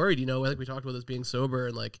was kind of worried. Like we talked about this being sober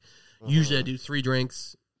and like usually I do 3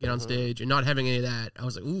 drinks, get on stage, and not having any of that. I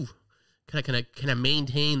was like, ooh, can I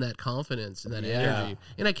maintain that confidence and that energy?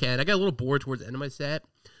 And I can. I got a little bored towards the end of my set,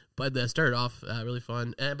 but started off really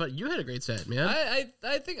fun. But you had a great set, man.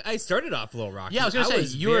 I think I started off a little rocky. Yeah, I was gonna say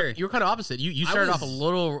you were kind of opposite. You started off a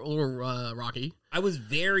little rocky. I was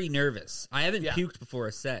very nervous. I haven't puked before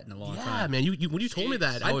a set in a long Yeah, time. man. You when you told me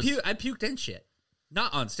that, I puked and shit,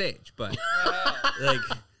 not on stage, but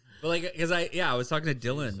because I was talking to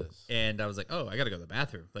Dylan and I was like, oh, I gotta go to the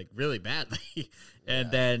bathroom, like really badly,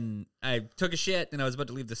 and then I took a shit and I was about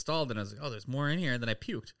to leave the stall, then I was like, oh, there's more in here, and then I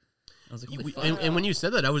puked. I was like, holy fuck. And when you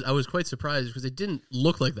said that, I was quite surprised because it didn't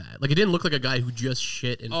look like that. Like it didn't look like a guy who just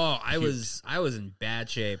shit. And I was in bad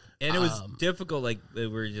shape, and it was difficult. Like we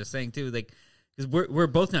were just saying too, like because we're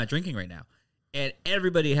both not drinking right now, and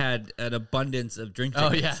everybody had an abundance of drinks.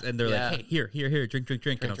 Oh, yeah. And they're Yeah. like, hey, here,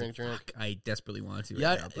 drink. And I was drink. like, fuck, I desperately wanted to.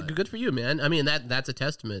 Yeah, right now, but- good for you, man. I mean, that's a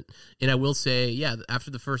testament. And I will say, yeah, after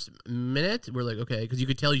the first minute, we're like, okay, because you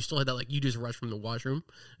could tell you still had that, like, you just rushed from the washroom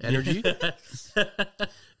energy.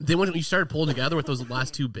 Then when you started pulling together with those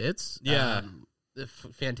last 2 bits,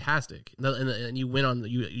 fantastic. And you went on,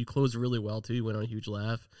 you closed really well, too. You went on a huge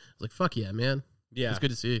laugh. I was like, fuck yeah, man. Yeah. It's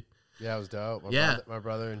good to see. Yeah, it was dope. My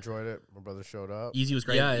brother enjoyed it. My brother showed up. Easy was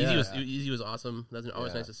great. Yeah, Easy was awesome. That's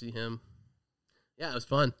always Yeah. nice to see him. Yeah, it was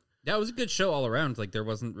fun. Yeah, it was a good show all around. Like there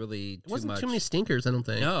wasn't really It wasn't much. too many stinkers, I don't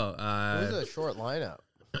think. No, It was a short lineup.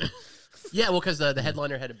 Yeah, well, because the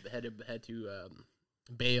headliner had to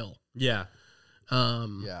bail. yeah,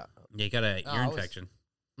 Yeah. you got a No, ear I was- infection.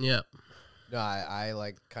 Yeah, No, I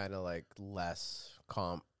like kind of like less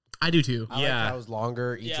comp. I do too. I Yeah. like how it was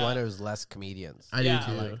longer. Each Yeah. lineup was less comedians. I Yeah, do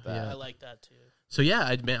too. I like that. Yeah. I like that too. So yeah,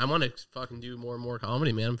 I want to fucking do more and more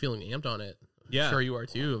comedy, man. I'm feeling amped on it. Yeah. I'm sure you are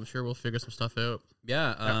too. I'm sure we'll figure some stuff out.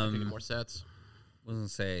 Yeah, After we get more sets. what was I gonna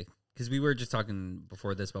say? Because we were just talking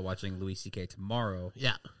before this about watching Louis C.K. tomorrow.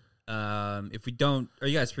 Yeah. If we don't, are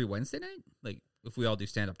you guys free Wednesday night? Like, if we all do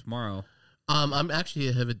stand up tomorrow? I'm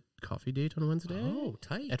actually have a coffee date on Wednesday. Oh,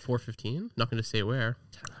 tight. At 4:15. Not going to say where.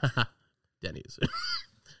 Denny's.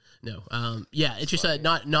 No. Yeah. It's just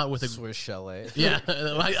not with a. Swiss Chalet. Yeah.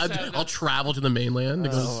 I'll travel to the mainland to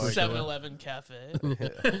go to Oh, Swiss 7-Eleven cafe.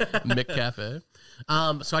 Mick Cafe.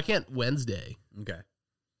 So I can't Wednesday, Okay.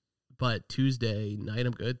 but Tuesday night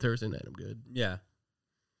I'm good. Thursday night I'm good. Yeah.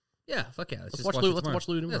 Yeah. Fuck yeah. Let's just watch it Louis- let's tomorrow. watch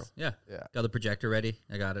Louis tomorrow. Yes, yeah. Yeah. Got the projector ready.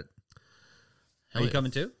 I got it. Are Hell you yeah.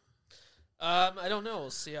 coming too? I don't know. We'll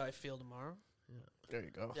see how I feel tomorrow. There you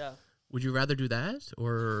go. Yeah. Would you rather do that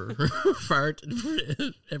or fart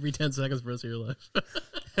every 10 seconds for the rest of your life?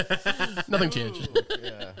 Nothing changed.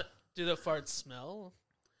 Yeah. Do the farts smell?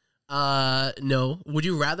 No. Would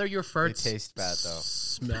you rather your farts taste bad, though.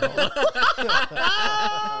 smell?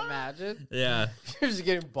 Imagine. Yeah. You're just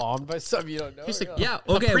getting bombed by something you don't know. Just like- You're Yeah.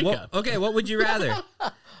 Okay. Paprika. What would you rather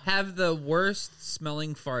have the worst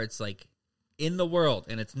smelling farts like in the world,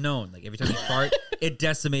 and it's known like every time you fart, it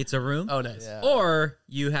decimates a room, Oh, nice. Yeah. or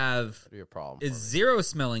you have That'd be a problem. for me. zero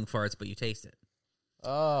smelling farts, but you taste it.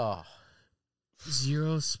 Oh,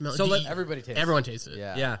 Zero smell. So let- everybody tastes. Everyone tastes it.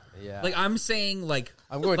 Yeah. Yeah. Yeah. Like I'm saying, like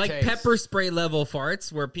I'm going like taste. pepper spray level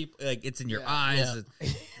farts, where people like it's in your eyes, Yeah.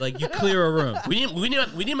 like you clear a room. We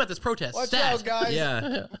need him at this protest. Watch Stat. out, guys.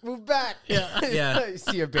 Yeah. Move back. Yeah. You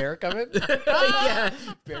see a bear coming? Yeah.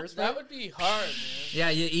 Bears That would be hard, man. Yeah,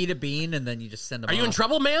 you eat a bean and then you just send them. Are you in off.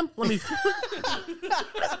 trouble, ma'am? Let me.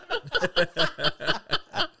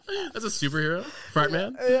 That's a superhero. Fart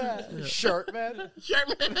man. Yeah. Shark man. Sharp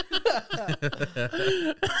man.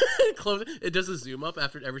 Close. It does a zoom up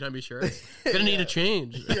after every time he shirts. Gonna need a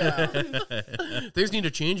change. Yeah. Things need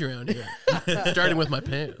to change around here. Starting with my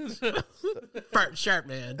pants. Fart sharp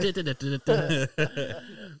man. Dude. No.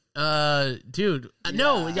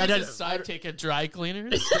 I Does don't. his sidekick a dry cleaner?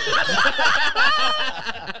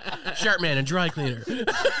 Sharp man and dry cleaner.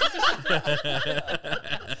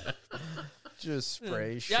 Just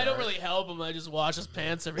spray. Yeah, I don't Shark. really help him. I just wash his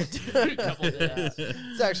pants every couple days.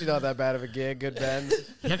 It's actually not that bad of a gig. Good bend.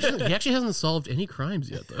 He actually hasn't solved any crimes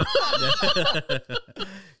yet, though.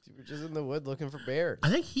 We're just in the wood looking for bears. I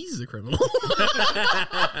think he's the criminal.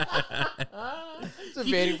 Just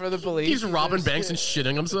evading from the police. He's robbing banks and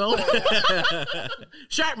shitting himself.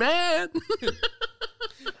 Shark man.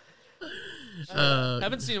 I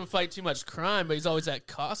haven't seen him fight too much crime, but he's always at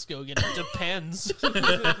Costco getting Depends.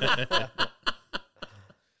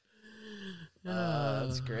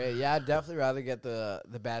 That's great. Yeah, I'd definitely rather get the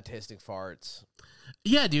bad tasting farts.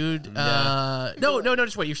 Yeah, dude. No.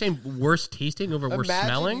 Just wait. You're saying worse tasting over worse Imagine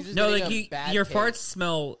smelling? you just No, getting like a bad your taste. farts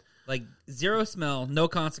smell like zero smell, no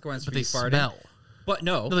consequence But for they you farting. smell. But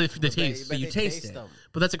no, No, they But taste. but you they taste it. them.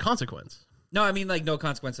 But that's a consequence. no, I mean like no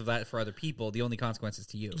consequence of that for other people. The only consequence is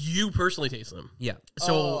to you. You personally taste them. Yeah.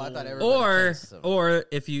 So I thought everybody Or tastes them.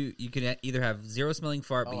 if you can either have zero smelling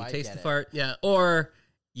fart, but Oh, you I taste get the it. fart. Yeah. Or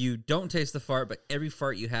you don't taste the fart, but every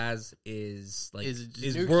fart you has is like Is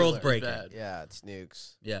is nuclear. world breaking. It's bad. Yeah, it's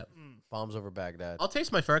nukes. Yeah. Bombs over Baghdad. I'll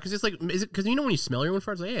taste my fart because it's like, is it because you know when you smell your own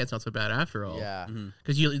fart, it's like, hey, it's not so bad after all. Yeah.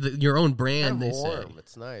 Because your own brand, Kind they of say. warm.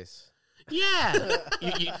 It's nice. Yeah.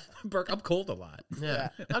 Burke, I'm cold a lot. Yeah.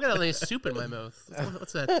 I got a nice soup in my mouth.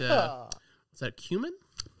 What's that? What's that? Cumin?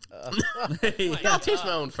 Yeah, I'll taste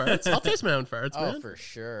my own farts. I'll taste my own farts, Oh, man. for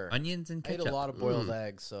sure. Onions and I ate ketchup. a lot of boiled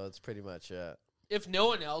eggs, so it's pretty much it. If no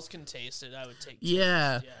one else can taste it, I would take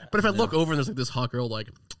Yeah. taste, yeah. But if I look over and there's like this hot girl, like,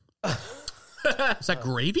 is that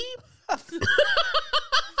gravy?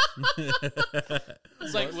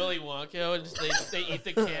 It's like Willy Wonka, and they eat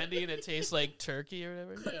the candy and it tastes like turkey or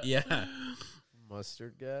whatever. Yeah.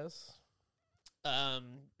 Mustard gas. Yeah.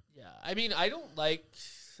 I mean, I don't like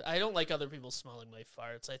other people smelling my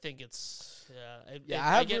farts. I think it's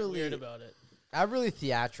I get really- weird about it. I have really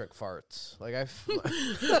theatric farts. Like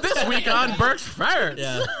This week on Burke's Farts.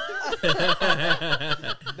 Yeah.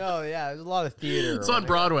 no, yeah, there's a lot of theater. It's on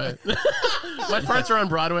Broadway. My farts are on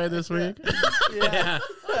Broadway this week. Yeah.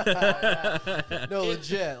 No,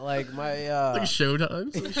 legit. Like my Like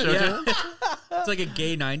Showtime. Showtime. It's like a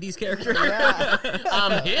gay 90s character. yeah.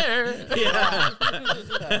 I'm here. Yeah.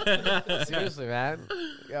 Seriously, man.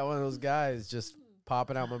 Got one of those guys just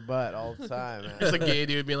popping out my butt all the time, man. Just a gay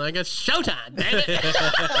dude being like, it's showtime, damn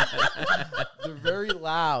it. They're very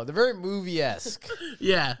loud. They're very movie-esque.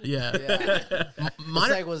 Yeah. Yeah. It's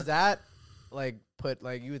Mine- like, was that like put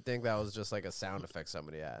like you would think that was just like a sound effect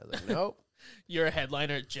somebody had. Like, nope. You're a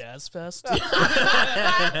headliner at Jazz Fest. my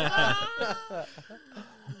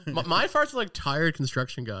farts are like tired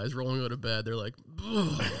construction guys rolling out of bed. They're like,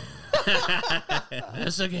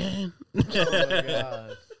 this again. Oh my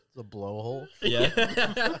god. It's a blowhole. Yeah.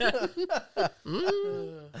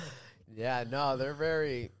 Yeah, no, they're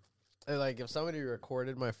very like if somebody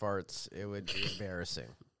recorded my farts, it would be embarrassing.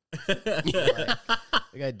 The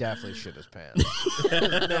guy definitely shit his pants.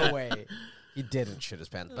 There's no way he didn't shit his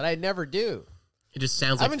pants, but I never do. It just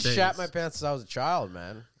sounds I like haven't things. shat my pants since I was a child,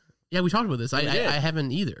 man. Yeah, we talked about this. I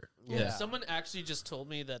haven't either. Yeah. Someone actually just told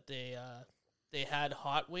me that they had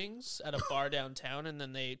hot wings at a bar downtown, and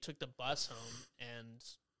then they took the bus home, and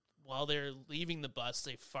while they're leaving the bus,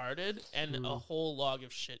 they farted, and a whole log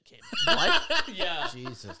of shit came out. Yeah.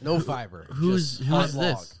 Jesus, no fiber. Who's Just hot this?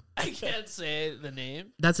 log. I can't say the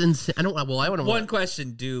name. That's insane. I don't. Well, I want to. One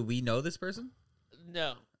question: do we know this person?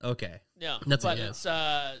 No. Okay. No. That's a but yes. it's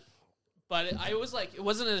I was like, it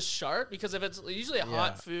wasn't a shart because if it's usually a Yeah.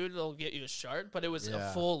 hot food, they'll get you a shart, but it was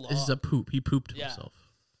Yeah. a full log. This is a poop. He pooped Yeah. himself.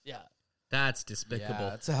 Yeah. That's despicable.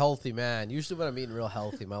 Yeah, it's a healthy man. Usually when I'm eating real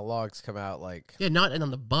healthy, my logs come out like Yeah, not on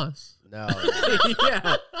the bus. no.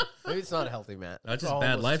 Yeah. Maybe it's not a healthy man. That's just It's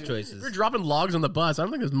bad almost life too- We're choices. dropping logs on the bus. I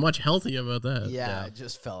don't think there's much healthy about that. Yeah, it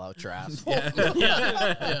just fell out your ass. Yeah.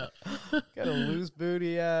 Got a loose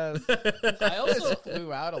booty ass. I also,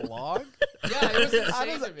 Flew out a log. yeah, it was How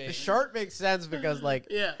insane does to me. the shart makes sense because like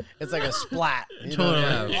Yeah. it's like a splat. You know? Totally.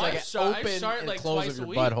 Yeah. It's like I an shart- I open shart, and like, close twice of a your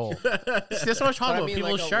week. butthole. See, that's what I was But talking I about. mean,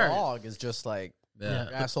 People like shart. a log is just like Yeah.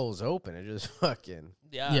 your asshole is open. It just fucking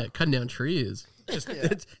Yeah, cutting down trees.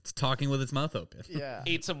 It's talking with its mouth open. yeah.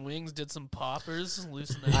 Ate some wings, did some poppers,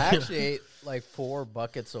 loosened the I actually ate like 4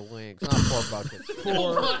 buckets of wings. Not 4 buckets.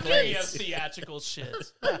 4 Okay, you have plates. theatrical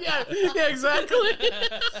shit. yeah, exactly.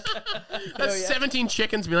 That's 17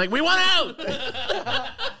 chickens being like, we want out.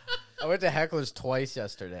 I went to Heckler's twice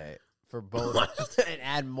yesterday for both and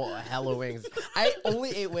add more hella wings. I only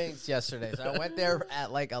ate wings yesterday, so I went there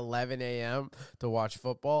at like 11 a.m. to watch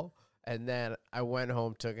football, and then I went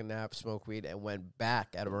home, took a nap, smoked weed, and went back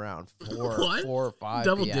at around 4 What? or 5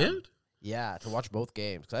 Double p.m. dipped? Yeah, to watch both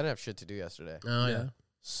games because I didn't have shit to do yesterday. Oh, yeah.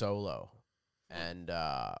 Solo. And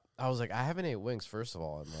I was like, I haven't ate wings. First of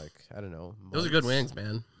all, I'm like, I don't know. Those are good months. wings,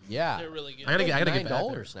 man. Yeah, They're really good. I gotta get back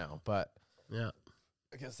there. $9 now, but Yeah.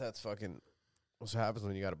 I guess that's fucking what happens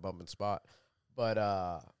when you got a bumping spot.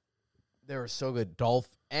 But they were so good, Dolph.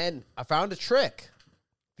 And I found a trick.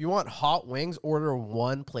 If you want hot wings, order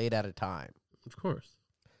one plate at a time. Of course.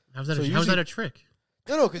 How's that? So how's usually- that a trick?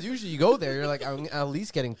 No, because usually you go there, you're like, I'm at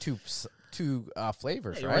least getting two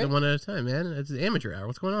flavors, Hey, right? order one at a time, man. It's the amateur hour.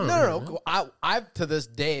 What's going on? No, over no, here, no. I've to this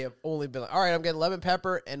day have only been like, all right, I'm getting lemon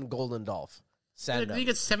pepper and golden Dolph. Send man? them. You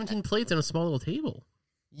get 17 plates on a small little table.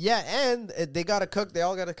 Yeah, and they got to cook. They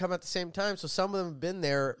all got to come at the same time. So some of them have been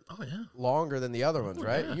there Oh yeah. longer than the other ones,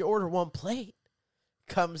 right? yeah. You order one plate,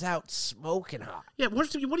 comes out smoking hot. Yeah. What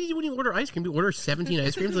do you do when you order ice cream? Do you order 17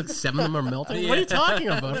 ice creams? Like 7 of them are melting. What are you talking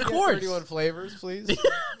about? Of course. 31 flavors, please.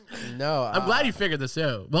 No, I'm glad you figured this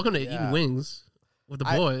out. Welcome to yeah. eating wings with the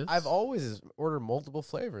boys. I've always ordered multiple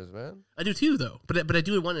flavors, man. I do too, though. But I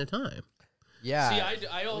do it one at a time. Yeah. See,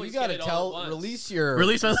 I always you gotta get it all at once. release your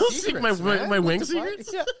Release my little secrets, secret, my man. wing What the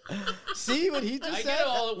secrets? fuck? Yeah. See what he just I said? get it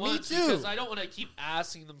all at Me once too. because I don't want to keep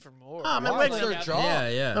asking them for more. Oh, my Why? wings It's are their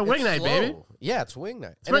job. Yeah. My wing It's night, slow. baby. Yeah, it's wing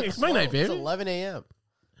night. It's And wing- it's wing night, slow. It's baby. 11 a.m.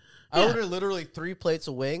 Yeah. I ordered literally 3 plates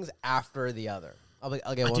of wings after the other. I'll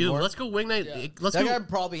get one Dude, more. let's go wing night. Yeah. Let's That go. guy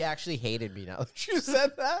probably actually hated me now that you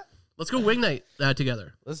said that. Let's go wing night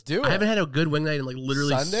together. Let's do it. I haven't had a good wing night in like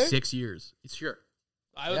literally Sunday? 6 years. Sure.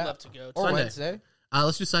 I would Yeah. love to go. Or Sunday. Wednesday.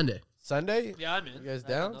 Let's do Sunday. Sunday? Yeah, I'm in. You guys I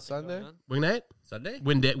got down? nothing Sunday? going on. Wing night. Sunday?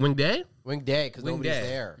 Wing day. Wing day. Wing day, because Wing nobody's day.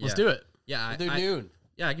 there. Yeah. Let's do it. Yeah. We'll do noon.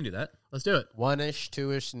 Yeah, I can do that. Let's do it. 1-ish,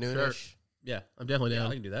 2-ish, noonish. Yeah. I'm definitely Yeah,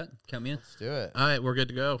 down. I can do that. Count me in. Let's do it. All right, we're good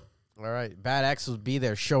to go. All right. Bad X will be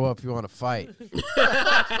there. Show up if you want to fight.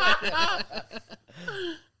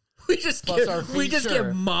 We just Plus our get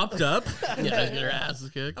feature. mopped up. Yeah, get your asses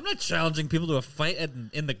kicked. I'm not challenging people to a fight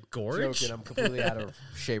in the gorge. Joking. I'm completely out of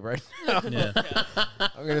shape right now. Yeah.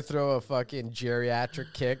 I'm going to throw a fucking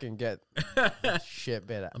geriatric kick and get shit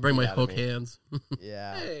bit out. I'll bring my out of hook me. hands.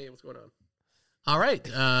 Yeah. Hey, what's going on? All right,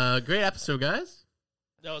 great episode, guys.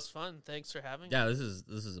 That was fun. Thanks for having me. Yeah, this is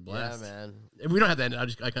a Yeah, blast. man. We don't have that.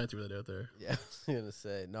 I kind of threw that out there Yeah. I was going to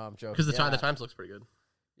say. No, I'm joking. because the yeah. times looks pretty good.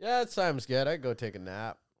 Yeah, time's good. I go take a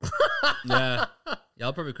nap. Yeah. Yeah,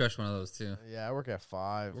 I'll probably crush one of those too. Yeah, I work at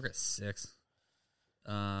 5. Work at 6.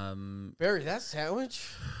 Barry, that sandwich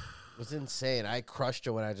was insane. I crushed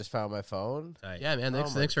it when I just found my phone. Tight. Yeah, man. Oh my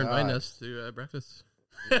Thanks for inviting God. us to breakfast.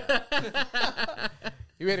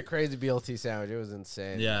 He made a crazy BLT sandwich. It was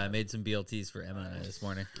insane. Yeah, I made some BLTs for Emma and I this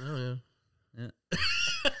morning. Oh yeah.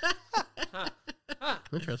 Yeah.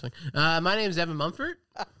 Interesting. My name's Evan Mumford.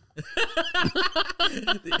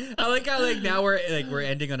 I like how now we're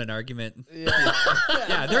ending on an argument. Yeah.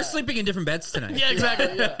 Yeah, they're sleeping in different beds tonight. Yeah,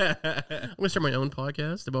 exactly. I'm gonna start my own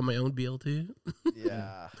podcast about my own BLT.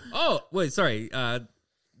 Yeah. Oh, wait, sorry. Were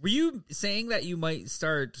you saying that you might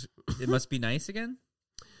start It Must Be Nice again?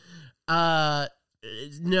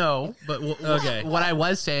 No, but Okay. what I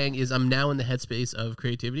was saying is I'm now in the headspace of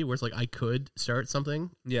creativity where it's like I could start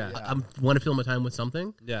something. Yeah. Yeah. I want to fill my time with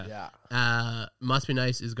something. Yeah. Yeah. Must Be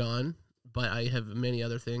Nice is gone, but I have many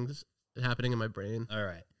other things happening in my brain. All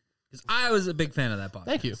right. Because I was a big fan of that podcast.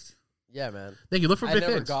 Thank you. Yeah, man. Thank you. Look for I big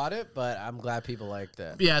never things. got it, but I'm glad people liked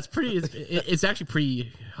it. Yeah, it's pretty. It's actually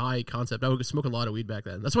pretty high concept. I would smoke a lot of weed back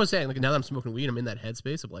then. That's what I'm saying. Like now that I'm smoking weed, I'm in that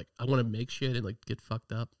headspace of like I want to make shit and like get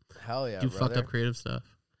fucked up, Hell yeah, do brother. fucked up creative stuff.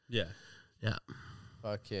 Yeah. Yeah.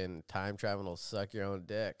 Fucking time travel will suck your own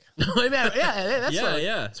dick. yeah, that's Yeah, right.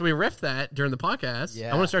 yeah. So we riffed that during the podcast.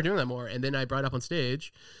 Yeah. I want to start doing that more. And then I brought it up on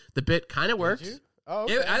stage. The bit kind of worked. Did you? Oh,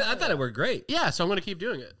 okay. Yeah, I thought it worked great. Yeah, so I'm going to keep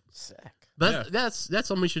doing it. Sick. But that's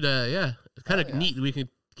something we should. It's kind of Hell yeah. neat. We can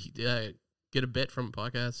get a bit from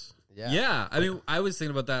podcasts. Yeah. Yeah. I mean, I was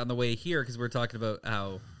thinking about that on the way here because we are talking about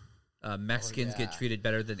how Mexicans get yeah. treated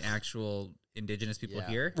better than actual indigenous people Yeah.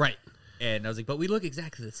 here. Right. And I was like, but we look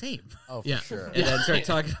exactly the same. Oh, for Yeah. sure. And then started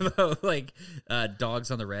talking about like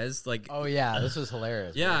dogs on the res. Like, Oh, yeah. This was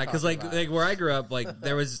hilarious. yeah, We were because talking like about it. where I grew up, like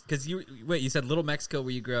there was because you said Little Mexico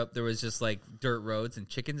where you grew up, there was just like dirt roads and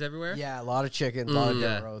chickens everywhere. Yeah, a lot of chickens, a lot of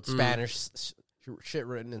Yeah. dirt roads. Spanish, shit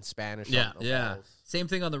written in Spanish. Yeah. on the Yeah. walls. Same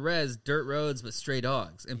thing on the res, dirt roads, but stray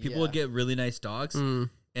dogs. And people Yeah. would get really nice dogs, and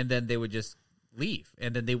then they would just leave.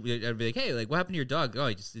 And then I'd be like, hey, like, what happened to your dog? Oh,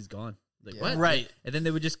 he's gone. Like, Yeah. what? Right. And then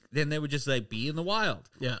they would just like be in the wild.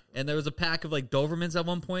 Yeah. And there was a pack of like Dobermans at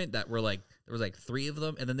one point that were like There was like 3 of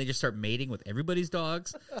them, and then they just start mating with everybody's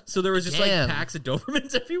dogs. So there was just Damn. like packs of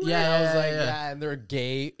Dobermans everywhere. Yeah, I was like, yeah. yeah, and they're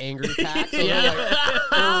gay, angry packs. So Yeah.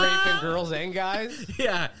 they're raping girls and guys.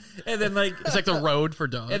 Yeah. And then like It's like the road for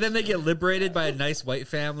dogs. and then they get liberated by a nice white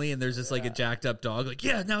family, and there's just like a jacked up dog. Like,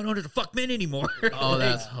 yeah, now I don't have to fuck men anymore. oh,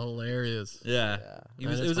 that's hilarious. yeah. It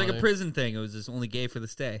was That is like a funny. prison thing. It was just only gay for the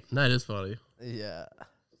stay. That is funny. Yeah,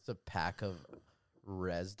 it's a pack of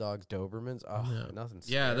res dogs, Dobermans. Oh, nothing.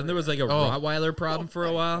 Yeah. Then there was like a Oh. Rottweiler problem for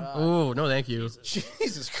a while. Oh, no, thank you.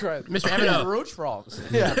 Jesus Christ, Mr. I got Evano. roach frogs.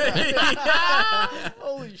 Yeah.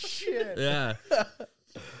 Holy shit. Yeah.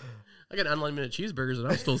 I got unlimited cheeseburgers and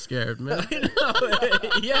I'm still scared, man.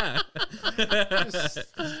 Yeah.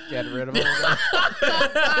 Get rid of them.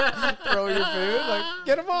 Throw your food. Like,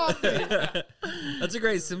 get them off me. That's a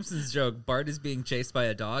great Simpsons joke. Bart is being chased by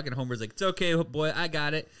a dog, and Homer's like, "It's okay, boy, I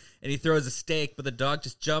got it." And he throws a steak, but the dog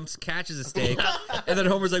just jumps, catches a steak, and then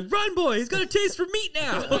Homer's like, "Run, boy! He's got a taste for meat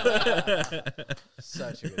now."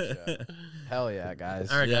 Such a good show. Hell yeah,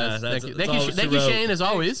 guys. All right, Yeah, guys. that's- Thank you. that's Thank all you, she thank you, wrote. Shane, as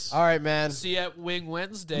always. All right, man. See you at Wing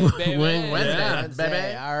Wednesday, baby. Wing Wednesday. Yeah.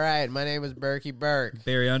 Wednesday. All right, my name is Berkey Burke,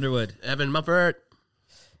 Barry Underwood. Evan Muffert,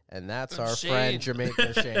 and that's our Shane. friend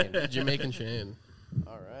Jamaican Shane. Jamaican Shane.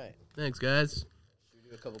 All right. Thanks, guys. Should we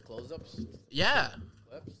do a couple close-ups? Yeah.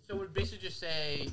 Clips? So we'd basically just say